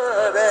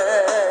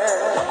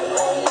hurting.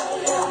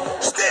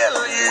 Still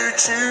you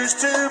choose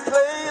to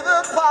play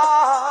the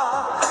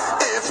part.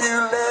 If you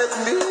let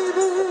me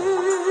be,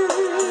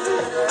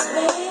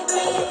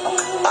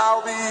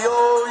 I'll be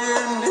all you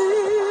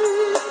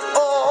need,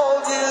 all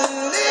you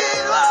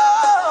need,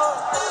 love.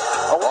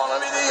 I wanna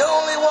be the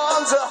only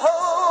one to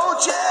hold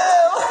you.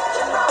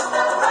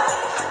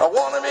 I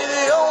wanna be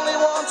the only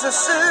one to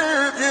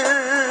soothe you.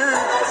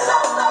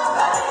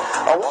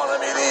 I wanna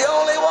be the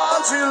only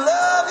one to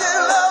love you,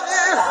 love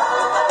you.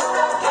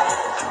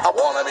 I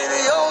wanna be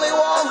the only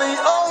one, the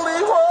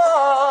only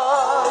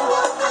one.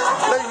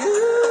 Now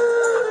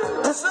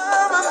you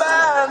deserve a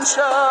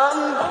mansion.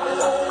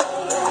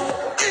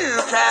 You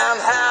can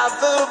have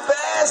the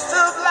best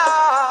of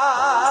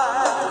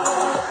life.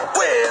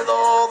 With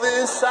all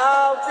this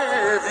I'll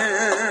give you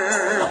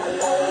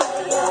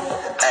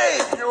a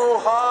pure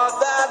heart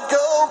that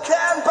gold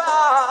can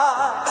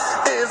buy.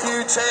 If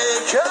you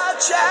take a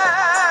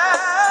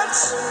chance,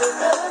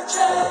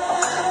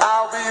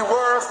 I'll be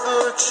worth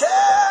the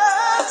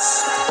chance.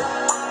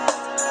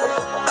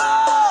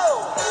 Oh,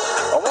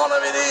 I wanna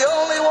be the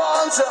only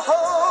one to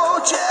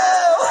hold you.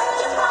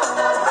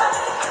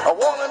 I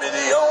wanna be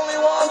the only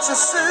one to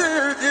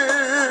soothe you.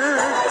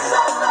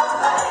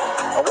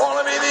 I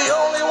wanna be the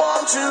only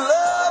one to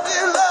love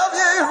you, love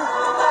you.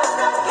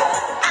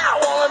 I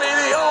wanna be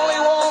the only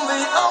one,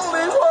 the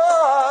only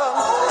one.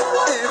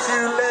 If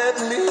you let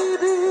me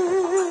be,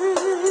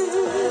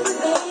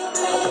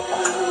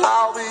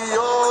 I'll be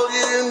all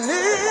you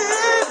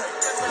need.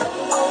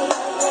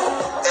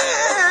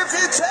 If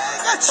you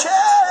take a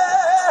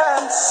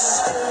chance,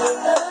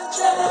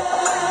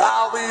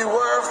 I'll be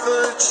worth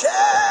the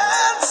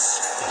chance.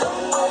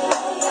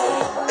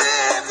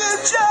 If you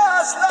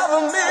just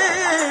love me,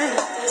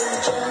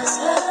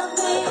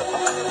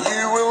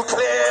 you will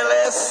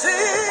clearly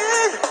see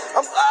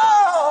I'm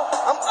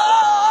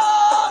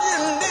all you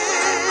need.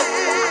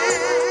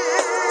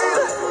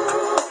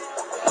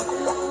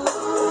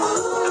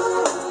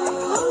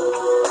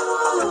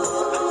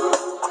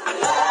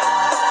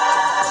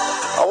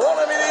 I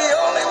wanna be the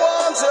only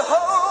one to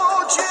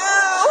hold you.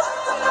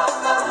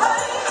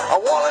 I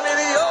wanna be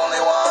the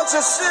only one to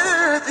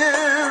soothe you.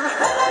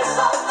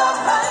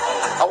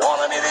 I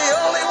wanna be the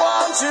only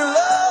one to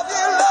love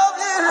you, love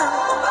you.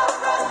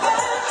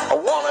 I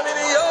wanna be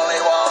the only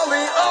one,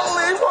 the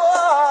only one.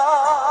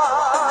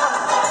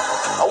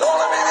 I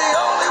wanna be the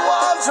only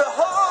one to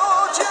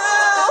hold you.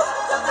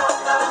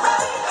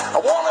 I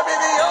wanna be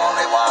the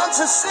only one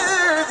to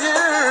soothe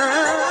you.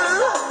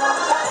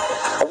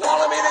 I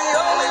wanna be the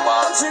only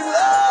one to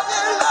love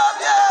you, love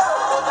you.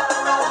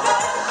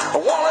 I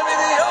wanna be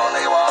the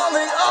only one,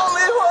 the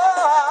only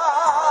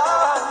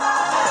one.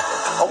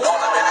 I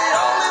wanna be the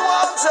only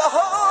one to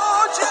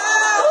hold you.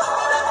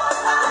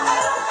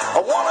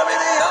 I wanna be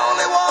the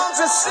only one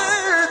to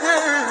soothe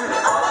you.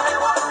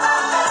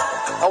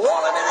 I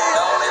wanna be the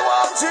only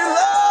one to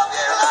love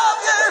you,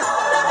 love you.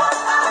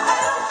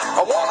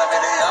 I wanna be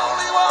the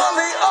only one,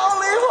 the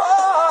only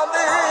one.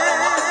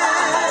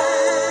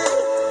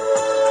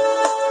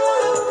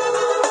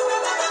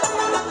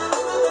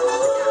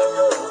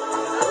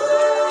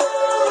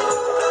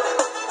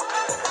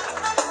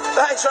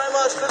 Thanks very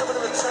much. A little bit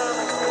of a turn.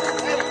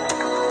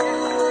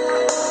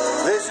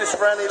 This is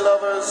for any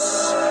lovers.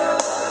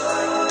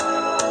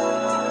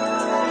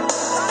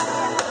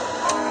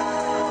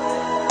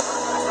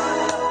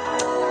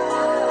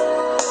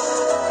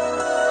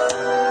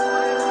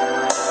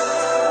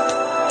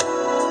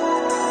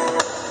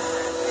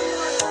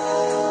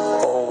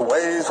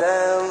 Always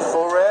and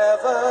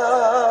forever,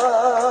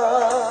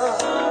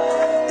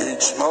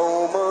 each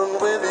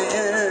moment with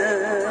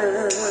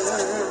you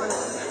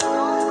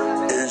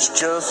is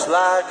just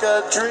like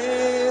a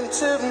dream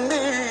to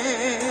me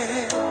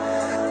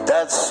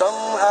that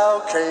somehow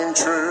came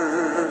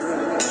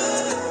true.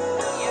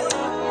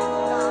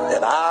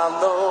 And I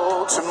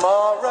know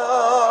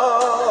tomorrow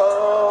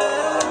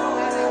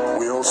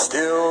will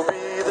still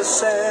be the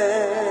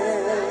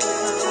same,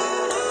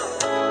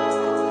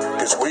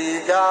 'cause we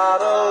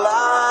got a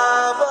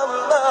life of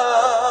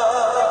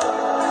love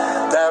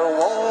that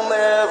won't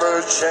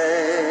ever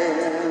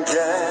change.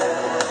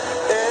 And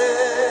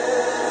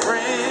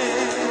every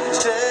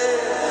day,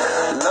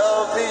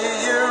 love me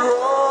your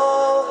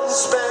own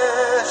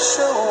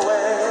special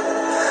way,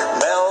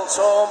 melts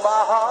all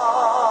my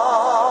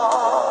heart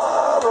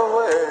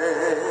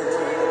away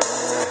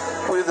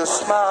with a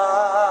smile.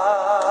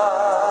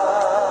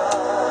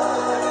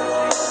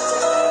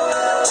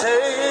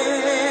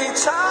 Take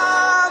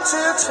time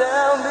to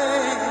tell me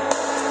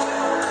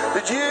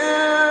that you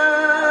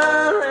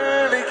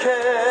really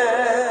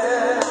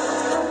care,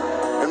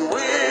 and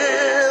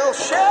we'll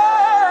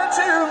share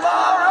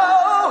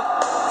tomorrow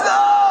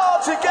all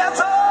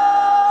together.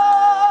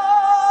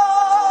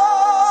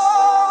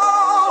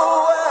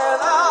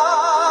 And I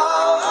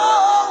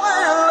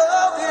will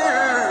love you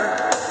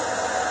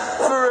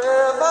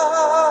forever.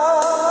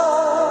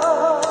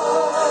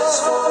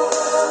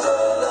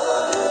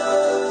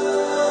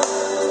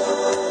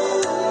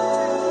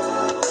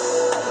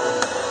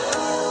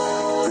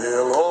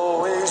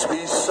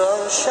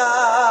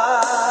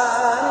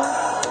 sunshine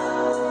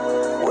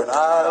when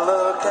I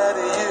look at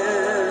you.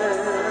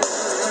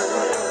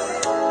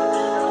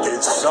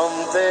 It's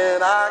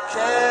something I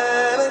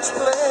can't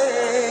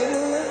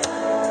explain,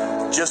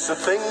 just the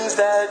things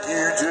that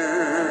you do.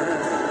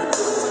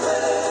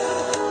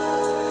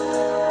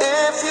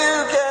 If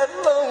you get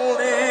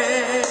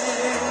lonely,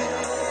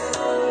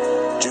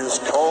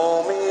 just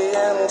call me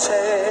and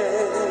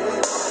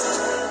take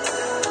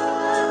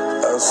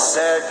a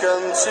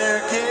second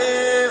to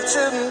give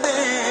to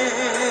me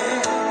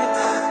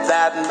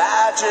that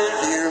magic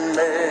you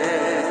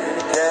make.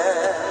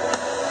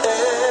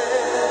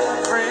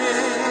 Every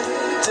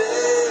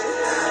day,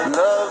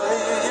 love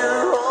me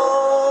your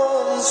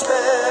own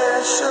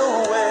special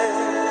way,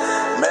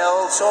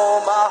 melt all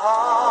my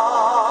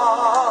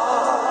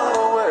heart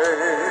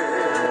away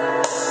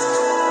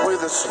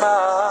with a smile.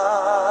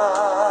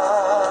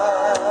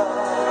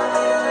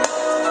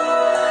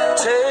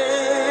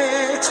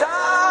 Take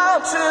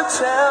time to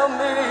tell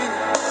me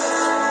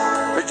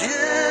that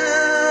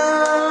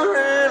you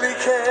really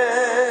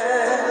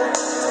care,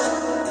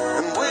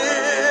 and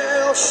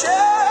we'll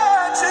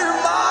share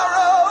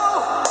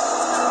tomorrow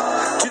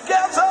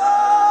together.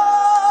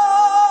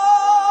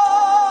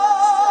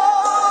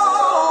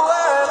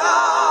 And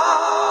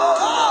I'll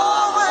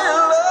always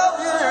love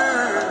you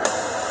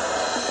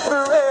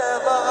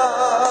forever.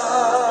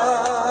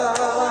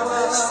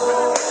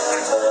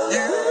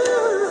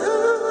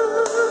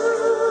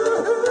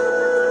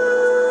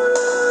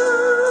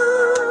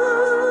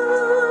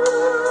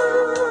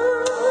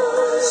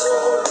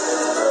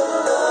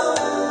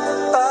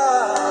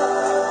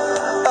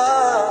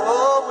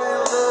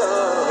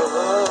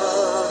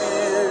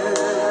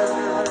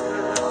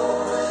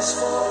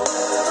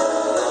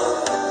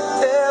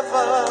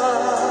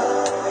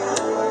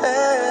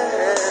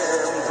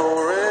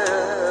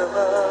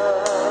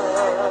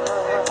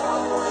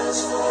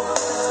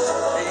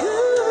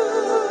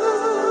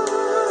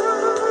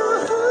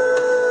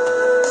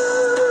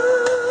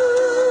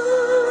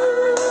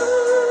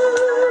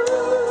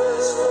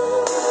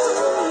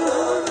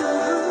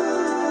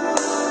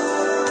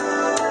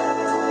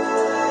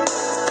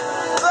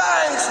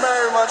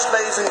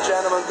 Ladies and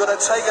gentlemen, gonna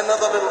take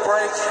another little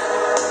break.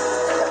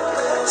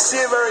 See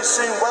you very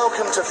soon.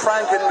 Welcome to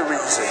Frank and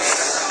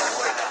Louise's.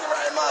 Thank you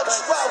very much.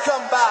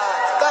 Welcome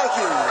back. Thank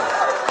you.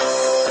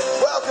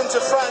 Welcome to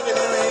Frank and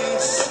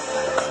Louise.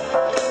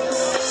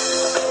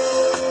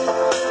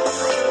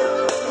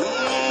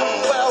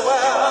 Well,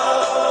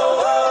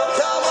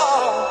 come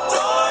on.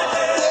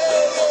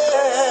 Yeah.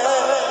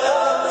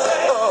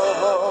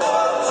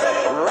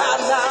 Oh, right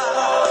now.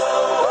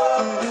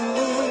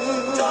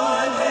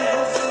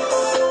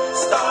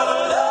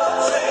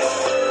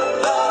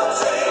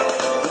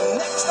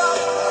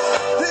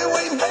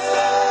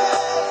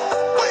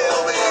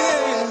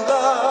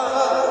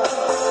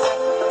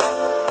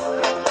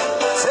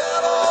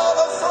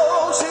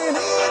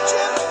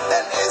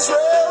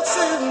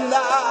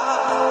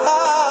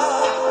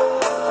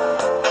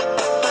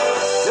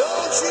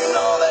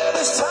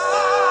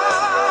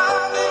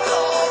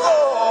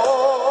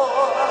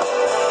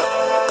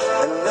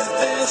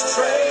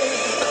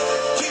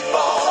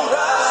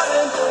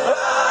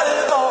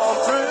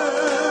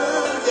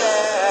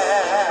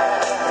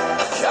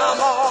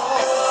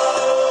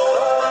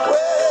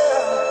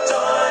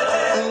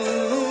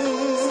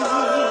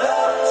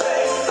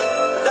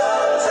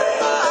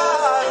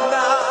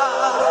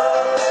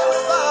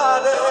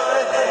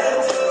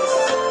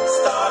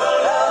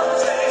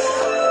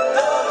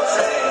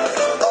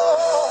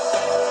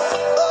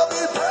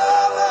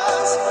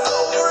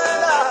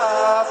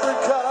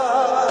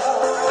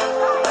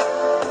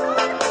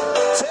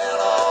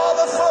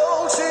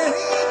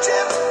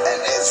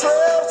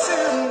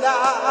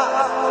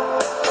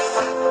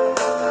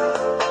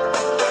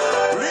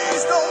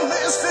 Please don't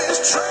miss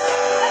this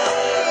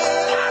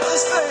train at the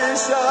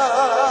station,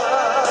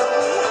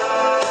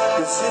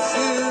 'cause if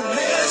you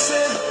miss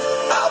it,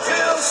 I'll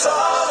feel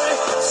sorry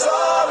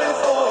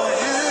for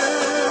you.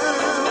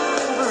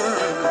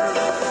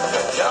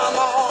 Come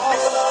on.